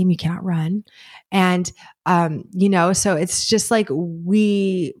scream. You cannot run. And, so it's just like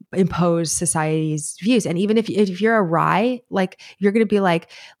we impose society's views. And even if you're a RIE, like you're going to be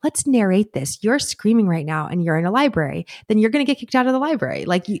like, let's narrate this. You're screaming right now and you're in a library. Then you're going to get kicked out of the library.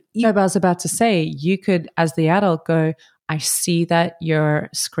 Like No, but I was about to say, you could, as the adult, go, I see that you're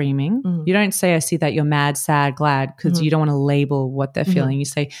screaming. Mm-hmm. You don't say, I see that you're mad, sad, glad, because you don't want to label what they're feeling. You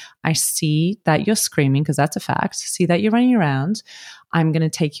say, I see that you're screaming, because that's a fact. See that you're running around. I'm going to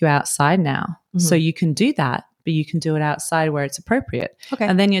take you outside now. So you can do that, but you can do it outside where it's appropriate. Okay.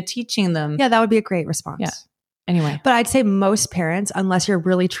 And then you're teaching them. Yeah, that would be a great response. Yeah. Anyway. But I'd say most parents, unless you're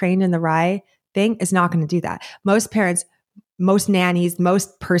really trained in the rye thing, is not going to do that. Most parents, most nannies,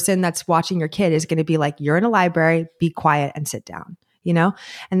 most person that's watching your kid is going to be like, you're in a library, be quiet and sit down, you know?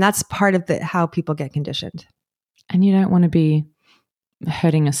 And that's part of how people get conditioned. And you don't want to be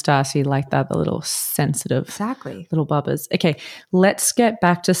hurting a starseed like that, the little sensitive little bubbers. Okay, let's get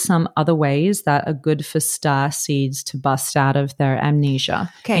back to some other ways that are good for starseeds to bust out of their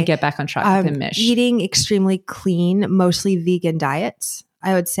amnesia and get back on track with their mission. Eating extremely clean, mostly vegan diets,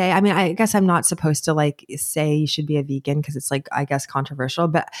 I would say. I mean, I guess I'm not supposed to like say you should be a vegan because it's like, I guess, controversial.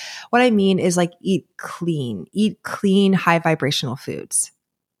 But what I mean is like eat clean, high vibrational foods.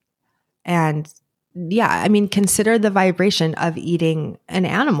 And yeah, I mean, consider the vibration of eating an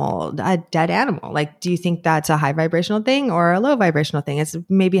animal, a dead animal. Like, do you think that's a high vibrational thing or a low vibrational thing? It's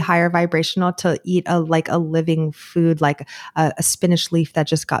maybe higher vibrational to eat a living food, like a spinach leaf that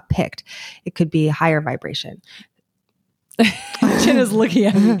just got picked. It could be higher vibration. Jenna's looking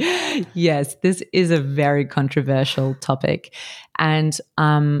at me. Yes, this is a very controversial topic. And,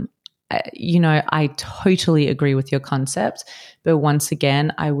 I totally agree with your concept. But once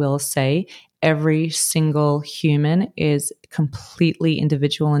again, I will say every single human is completely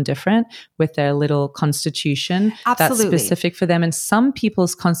individual and different with their little constitution that's specific for them. And some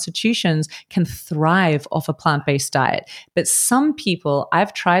people's constitutions can thrive off a plant-based diet. But some people,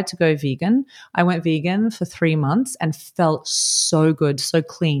 I've tried to go vegan. I went vegan for 3 months and felt so good, so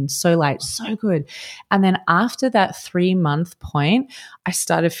clean, so light, so good. And then after that 3-month point, I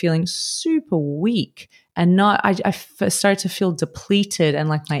started feeling super weak. And I started to feel depleted and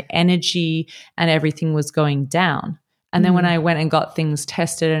like my energy and everything was going down. And then when I went and got things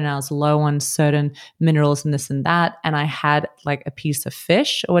tested and I was low on certain minerals and this and that, and I had like a piece of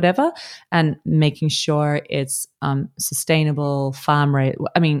fish or whatever, and making sure it's sustainable,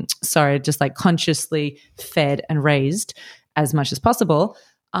 just like consciously fed and raised as much as possible,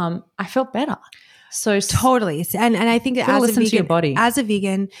 I felt better. So totally. And I think that as a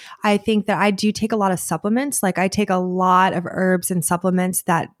vegan, I think that I do take a lot of supplements. Like I take a lot of herbs and supplements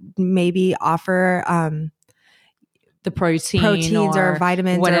that maybe offer the proteins or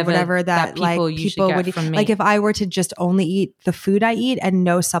vitamins or whatever that like people would from me. Like if I were to just only eat the food I eat and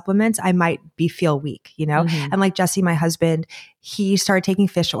no supplements, I might feel weak, you know? And like Jesse, my husband, he started taking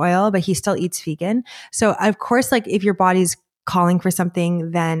fish oil, but he still eats vegan. So of course, like if your body's calling for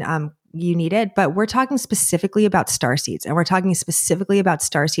something, then you need it. But we're talking specifically about starseeds, and we're talking specifically about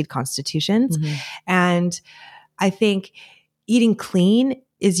starseed constitutions. And I think eating clean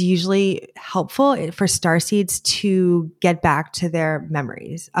is usually helpful for starseeds to get back to their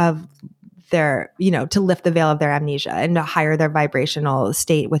memories of their, to lift the veil of their amnesia and to higher their vibrational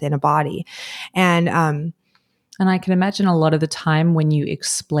state within a body. And I can imagine a lot of the time when you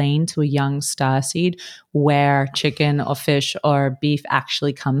explain to a young starseed where chicken or fish or beef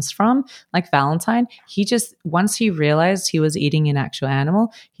actually comes from, like Valentine, once he realized he was eating an actual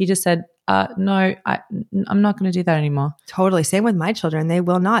animal, he just said, no, I'm not going to do that anymore. Totally. Same with my children. They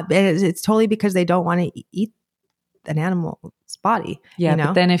will not. It's totally because they don't want to eat an animal's body. Yeah,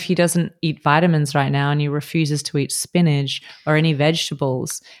 but then if he doesn't eat vitamins right now and he refuses to eat spinach or any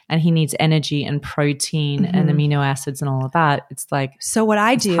vegetables and he needs energy and protein and amino acids and all of that, it's like, so what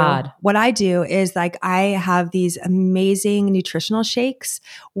I do is like I have these amazing nutritional shakes.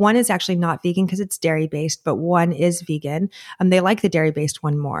 One is actually not vegan because it's dairy based, but one is vegan. They like the dairy based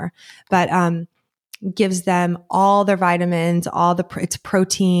one more, but gives them all their vitamins, it's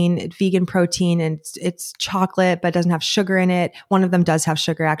protein, vegan protein, and it's chocolate, but doesn't have sugar in it. One of them does have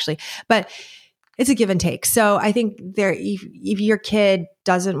sugar actually, but it's a give and take. So I think if your kid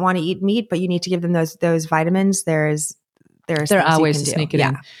doesn't want to eat meat, but you need to give them those vitamins, there are ways to sneak it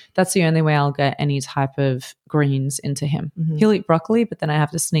in. That's the only way I'll get any type of greens into him. He'll eat broccoli, but then I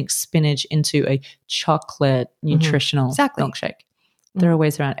have to sneak spinach into a chocolate nutritional milkshake. There are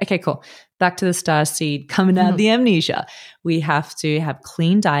ways around. Okay, cool. Back to the starseed coming out of the amnesia. We have to have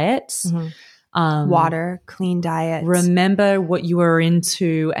clean diets. Water, clean diets. Remember what you were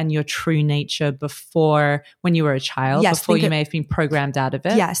into and your true nature before when you were a child, before you may have been programmed out of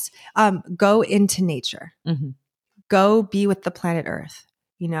it. Yes. Go into nature. Go be with the planet Earth,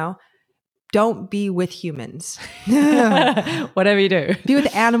 Don't be with humans. Whatever you do. Be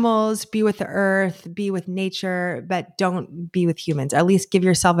with animals, be with the earth, be with nature, but don't be with humans. At least give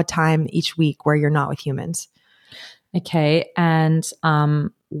yourself a time each week where you're not with humans. Okay. And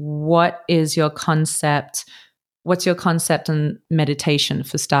what is your concept? What's your concept on meditation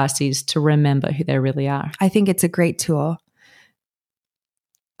for starseeds to remember who they really are? I think it's a great tool.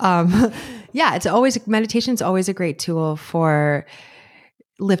 Meditation's always a great tool for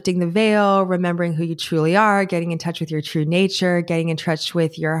lifting the veil, remembering who you truly are, getting in touch with your true nature, getting in touch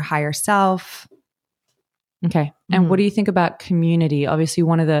with your higher self. Okay. And what do you think about community? Obviously,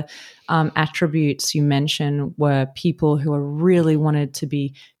 one of the attributes you mentioned were people who are really wanted to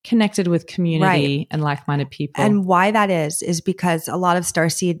be connected with community and like-minded people. And why that is because a lot of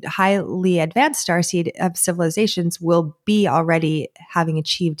starseed, highly advanced starseed of civilizations will be already having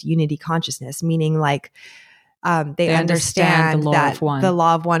achieved unity consciousness, meaning like they understand the law that of one. the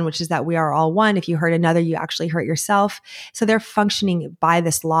law of one, which is that we are all one. If you hurt another, you actually hurt yourself. So they're functioning by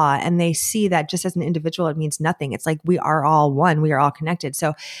this law, and they see that just as an individual, it means nothing. It's like we are all one. We are all connected.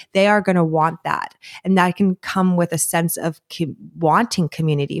 So they are going to want that. And that can come with a sense of wanting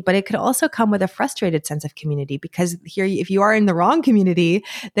community, but it could also come with a frustrated sense of community, because here, if you are in the wrong community,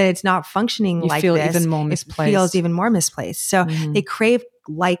 then it's not functioning like feel this. even more misplaced. It feels even more misplaced. So they crave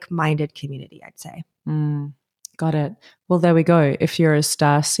like-minded community, I'd say. Got it. Well, there we go. If you're a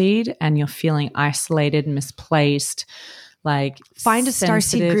starseed and you're feeling isolated, misplaced, like find a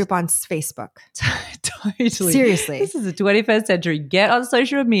sensitive- starseed group on Facebook. Totally. Seriously. This is the 21st century. Get on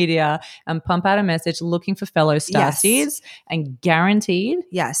social media and pump out a message looking for fellow starseeds, and guaranteed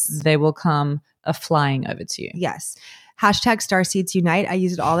they will come flying over to you. Yes. Hashtag Starseeds Unite. I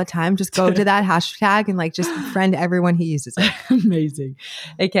use it all the time. Just go to that hashtag and like just friend everyone who uses it. Amazing.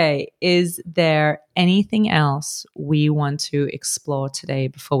 Okay. Is there anything else we want to explore today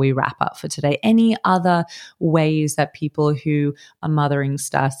before we wrap up for today? Any other ways that people who are mothering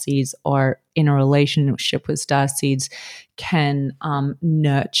starseeds or in a relationship with starseeds can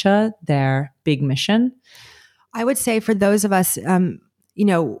nurture their big mission? I would say for those of us,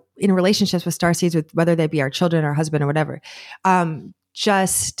 in relationships with starseeds, with whether they be our children, our husband, or whatever,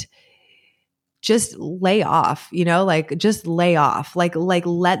 just lay off, just lay off, like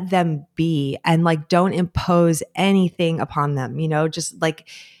let them be, and like don't impose anything upon them, just like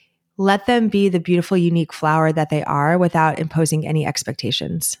let them be the beautiful, unique flower that they are without imposing any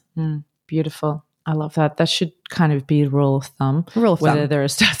expectations. Beautiful. I love that. That should kind of be a rule of thumb. Whether they're a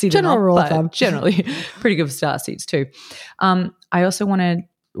starseed general or not, rule of but thumb. Generally pretty good for starseeds too. I also wanted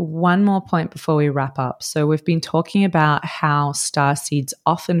one more point before we wrap up. So we've been talking about how starseeds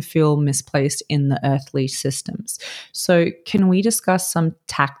often feel misplaced in the earthly systems. So can we discuss some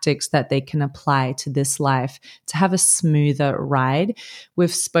tactics that they can apply to this life to have a smoother ride?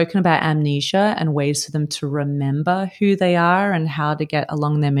 We've spoken about amnesia and ways for them to remember who they are and how to get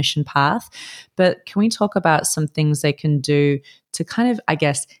along their mission path. But can we talk about some things they can do to kind of, I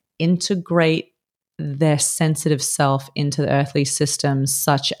guess, integrate their sensitive self into the earthly systems,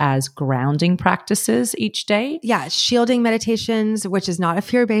 such as grounding practices each day? Yeah, shielding meditations, which is not a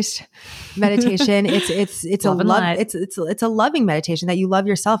fear-based meditation. It's a love. It's a loving meditation that you love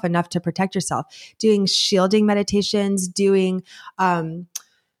yourself enough to protect yourself. Doing shielding meditations, doing I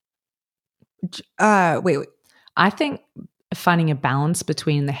think finding a balance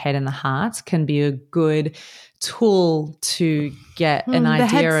between the head and the heart can be a good tool to get an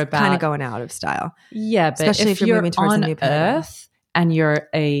idea about kind of going out of style. Yeah, but especially if you're moving towards on a new paradigm. Earth and you're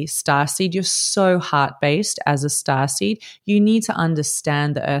a starseed, you're so heart-based as a starseed, you need to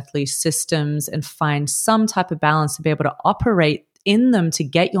understand the earthly systems and find some type of balance to be able to operate in them to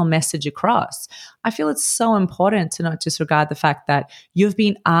get your message across. I feel it's so important to not disregard the fact that you've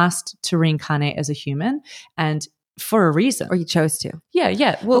been asked to reincarnate as a human, and for a reason, or you chose to.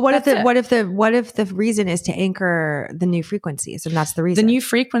 Yeah. Well, what if the reason is to anchor the new frequencies, and that's the reason? The new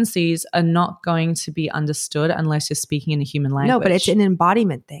frequencies are not going to be understood unless you're speaking in a human language. No, but it's an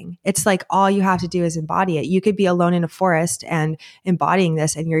embodiment thing. It's like all you have to do is embody it. You could be alone in a forest and embodying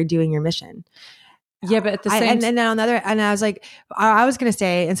this, and you're doing your mission. Yeah, but at the same and then on the other, and I was like, I was going to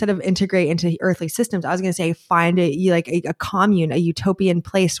say, instead of integrate into earthly systems, I was going to say find a commune, a utopian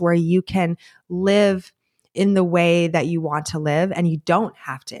place where you can live in the way that you want to live, and you don't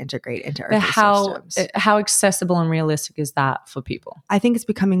have to integrate into earthly systems. How accessible and realistic is that for people? I think it's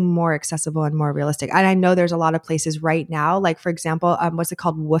becoming more accessible and more realistic. And I know there's a lot of places right now, like for example, what's it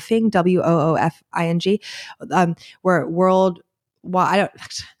called? Woofing, WOOFING, where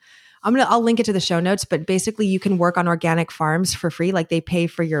I'll link it to the show notes, but basically you can work on organic farms for free. Like they pay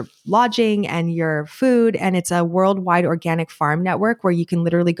for your lodging and your food. And it's a worldwide organic farm network where you can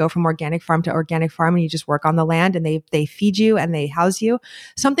literally go from organic farm to organic farm, and you just work on the land, and they feed you and they house you.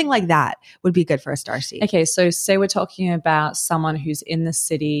 Something like that would be good for a starseed. Okay. So say we're talking about someone who's in the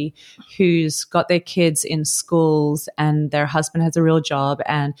city, who's got their kids in schools, and their husband has a real job,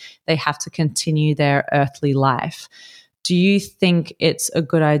 and they have to continue their earthly life. Do you think it's a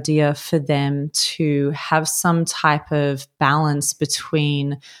good idea for them to have some type of balance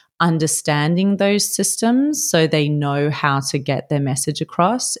between understanding those systems so they know how to get their message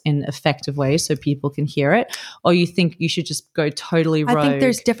across in effective ways so people can hear it? Or you think you should just go totally rogue? I think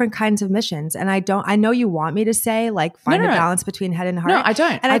there's different kinds of missions. And I know you want me to say like find a balance between head and heart. No, I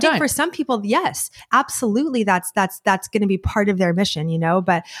don't. And I think for some people, yes, absolutely. That's going to be part of their mission, you know,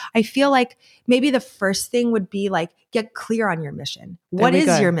 but I feel like maybe the first thing would be like, get clear on your mission. What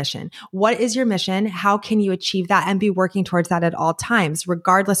is your mission? What is your mission? How can you achieve that and be working towards that at all times,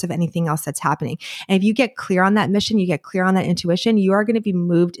 regardless of anything else that's happening? And if you get clear on that mission, you get clear on that intuition, you are going to be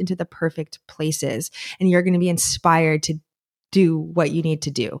moved into the perfect places and you're going to be inspired to do what you need to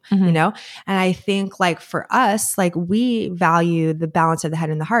do, you know? And I think like for us, like we value the balance of the head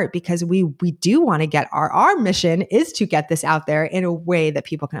and the heart because we do want to get our mission is to get this out there in a way that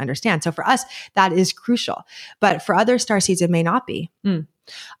people can understand. So for us, that is crucial. But for other starseeds, it may not be.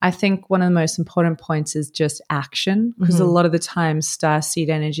 I think one of the most important points is just action, because a lot of the time starseed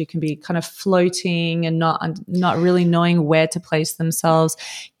energy can be kind of floating and not really knowing where to place themselves.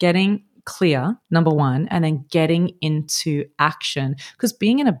 Getting clear, number one, and then getting into action, because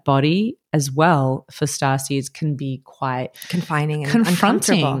being in a body as well for starseeds can be quite confining and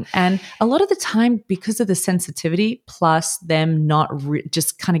confronting. And a lot of the time, because of the sensitivity plus them not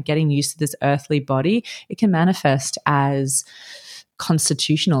just kind of getting used to this earthly body, it can manifest as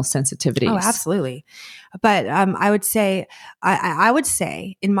constitutional sensitivities. Oh, absolutely. But I would say, I would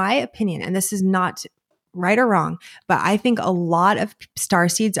say, in my opinion, and this is not right or wrong, but I think a lot of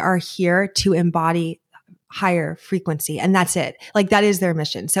starseeds are here to embody higher frequency, and that's it. Like that is their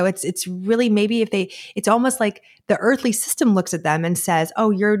mission. So it's really maybe it's almost like the earthly system looks at them and says, "Oh,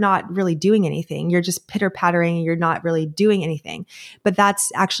 you're not really doing anything. You're just pitter pattering. You're not really doing anything." But that's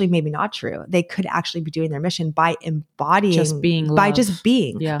actually maybe not true. They could actually be doing their mission by embodying, just being, by just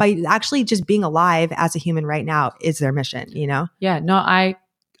being, by actually just being alive as a human right now is their mission. You know? Yeah. No, I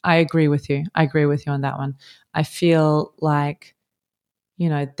agree with you. I agree with you on that one. I feel like, you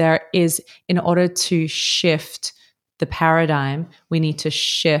know, there is, in order to shift the paradigm, we need to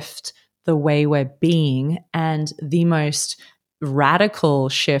shift the way we're being. And the most radical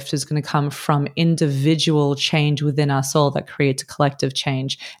shift is going to come from individual change within our soul that creates a collective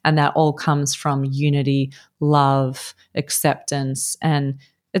change. And that all comes from unity, love, acceptance, and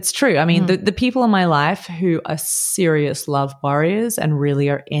it's true. I mean, the people in my life who are serious love warriors and really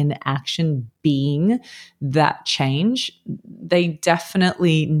are in action being that change, they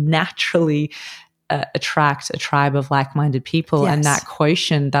definitely naturally attract a tribe of like-minded people. Yes. And that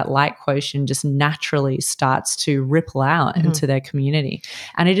quotient, that light quotient just naturally starts to ripple out into their community.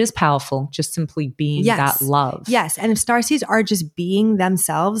 And it is powerful, just simply being that love. Yes. And if starseeds are just being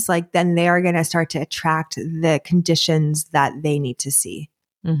themselves, like then they are going to start to attract the conditions that they need to see.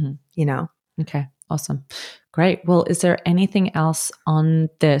 You know? Okay. Awesome. Great. Well, is there anything else on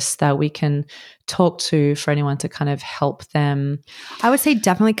this that we can talk to for anyone to kind of help them? I would say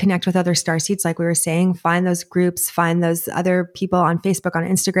definitely connect with other starseeds. Like we were saying, find those groups, find those other people on Facebook, on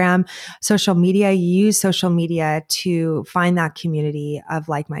Instagram, social media. Use social media to find that community of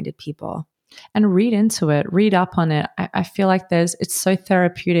like-minded people. And read into it, read up on it. I feel like it's so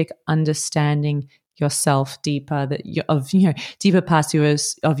therapeutic understanding yourself deeper, deeper parts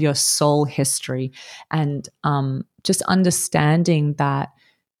of your soul history, and just understanding that,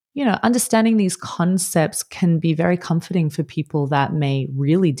 understanding these concepts can be very comforting for people that may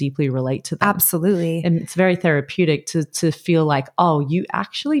really deeply relate to them. Absolutely. And it's very therapeutic to feel like, oh, you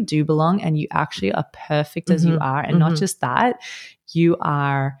actually do belong and you actually are perfect as you are. And not just that, you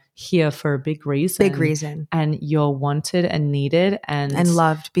are here for a big reason. And you're wanted and needed and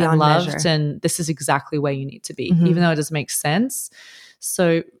loved beyond measure. And this is exactly where you need to be, even though it doesn't make sense.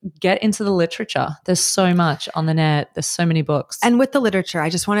 So get into the literature. There's so much on the net. There's so many books. And with the literature, I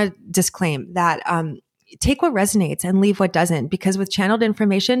just want to disclaim that take what resonates and leave what doesn't, because with channeled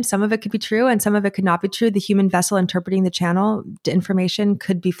information, some of it could be true and some of it could not be true. The human vessel interpreting the channel information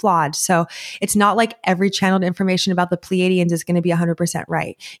could be flawed. So it's not like every channeled information about the Pleiadians is going to be 100%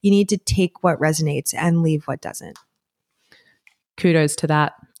 right. You need to take what resonates and leave what doesn't. Kudos to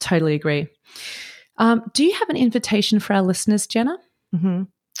that. Totally agree. Do you have an invitation for our listeners, Jenna?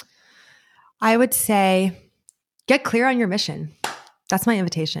 I would say get clear on your mission. That's my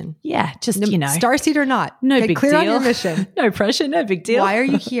invitation. Yeah, just, Starseed or not. No get big clear deal. on your mission. No pressure, no big deal. Why are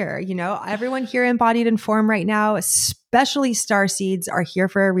you here? Everyone here embodied in form right now, especially starseeds, are here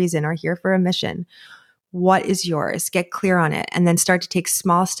for a reason, are here for a mission. What is yours? Get clear on it and then start to take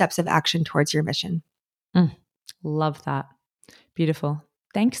small steps of action towards your mission. Love that. Beautiful.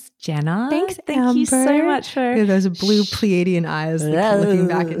 Thanks, Jenna. Thanks, Thank you so Amber. much for Look at those blue Pleiadian eyes looking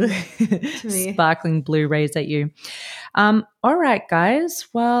back at me. Sparkling blue rays at you. All right, guys.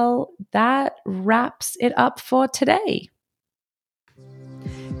 Well, that wraps it up for today.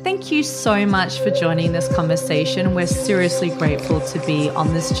 Thank you so much for joining this conversation. We're seriously grateful to be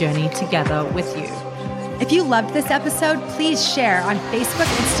on this journey together with you. If you loved this episode, please share on Facebook,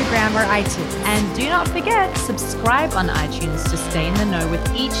 Instagram, or iTunes. And do not forget, subscribe on iTunes to stay in the know with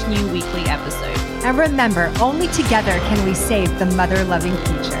each new weekly episode. And remember, only together can we save the mother-loving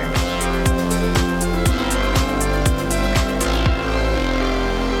future.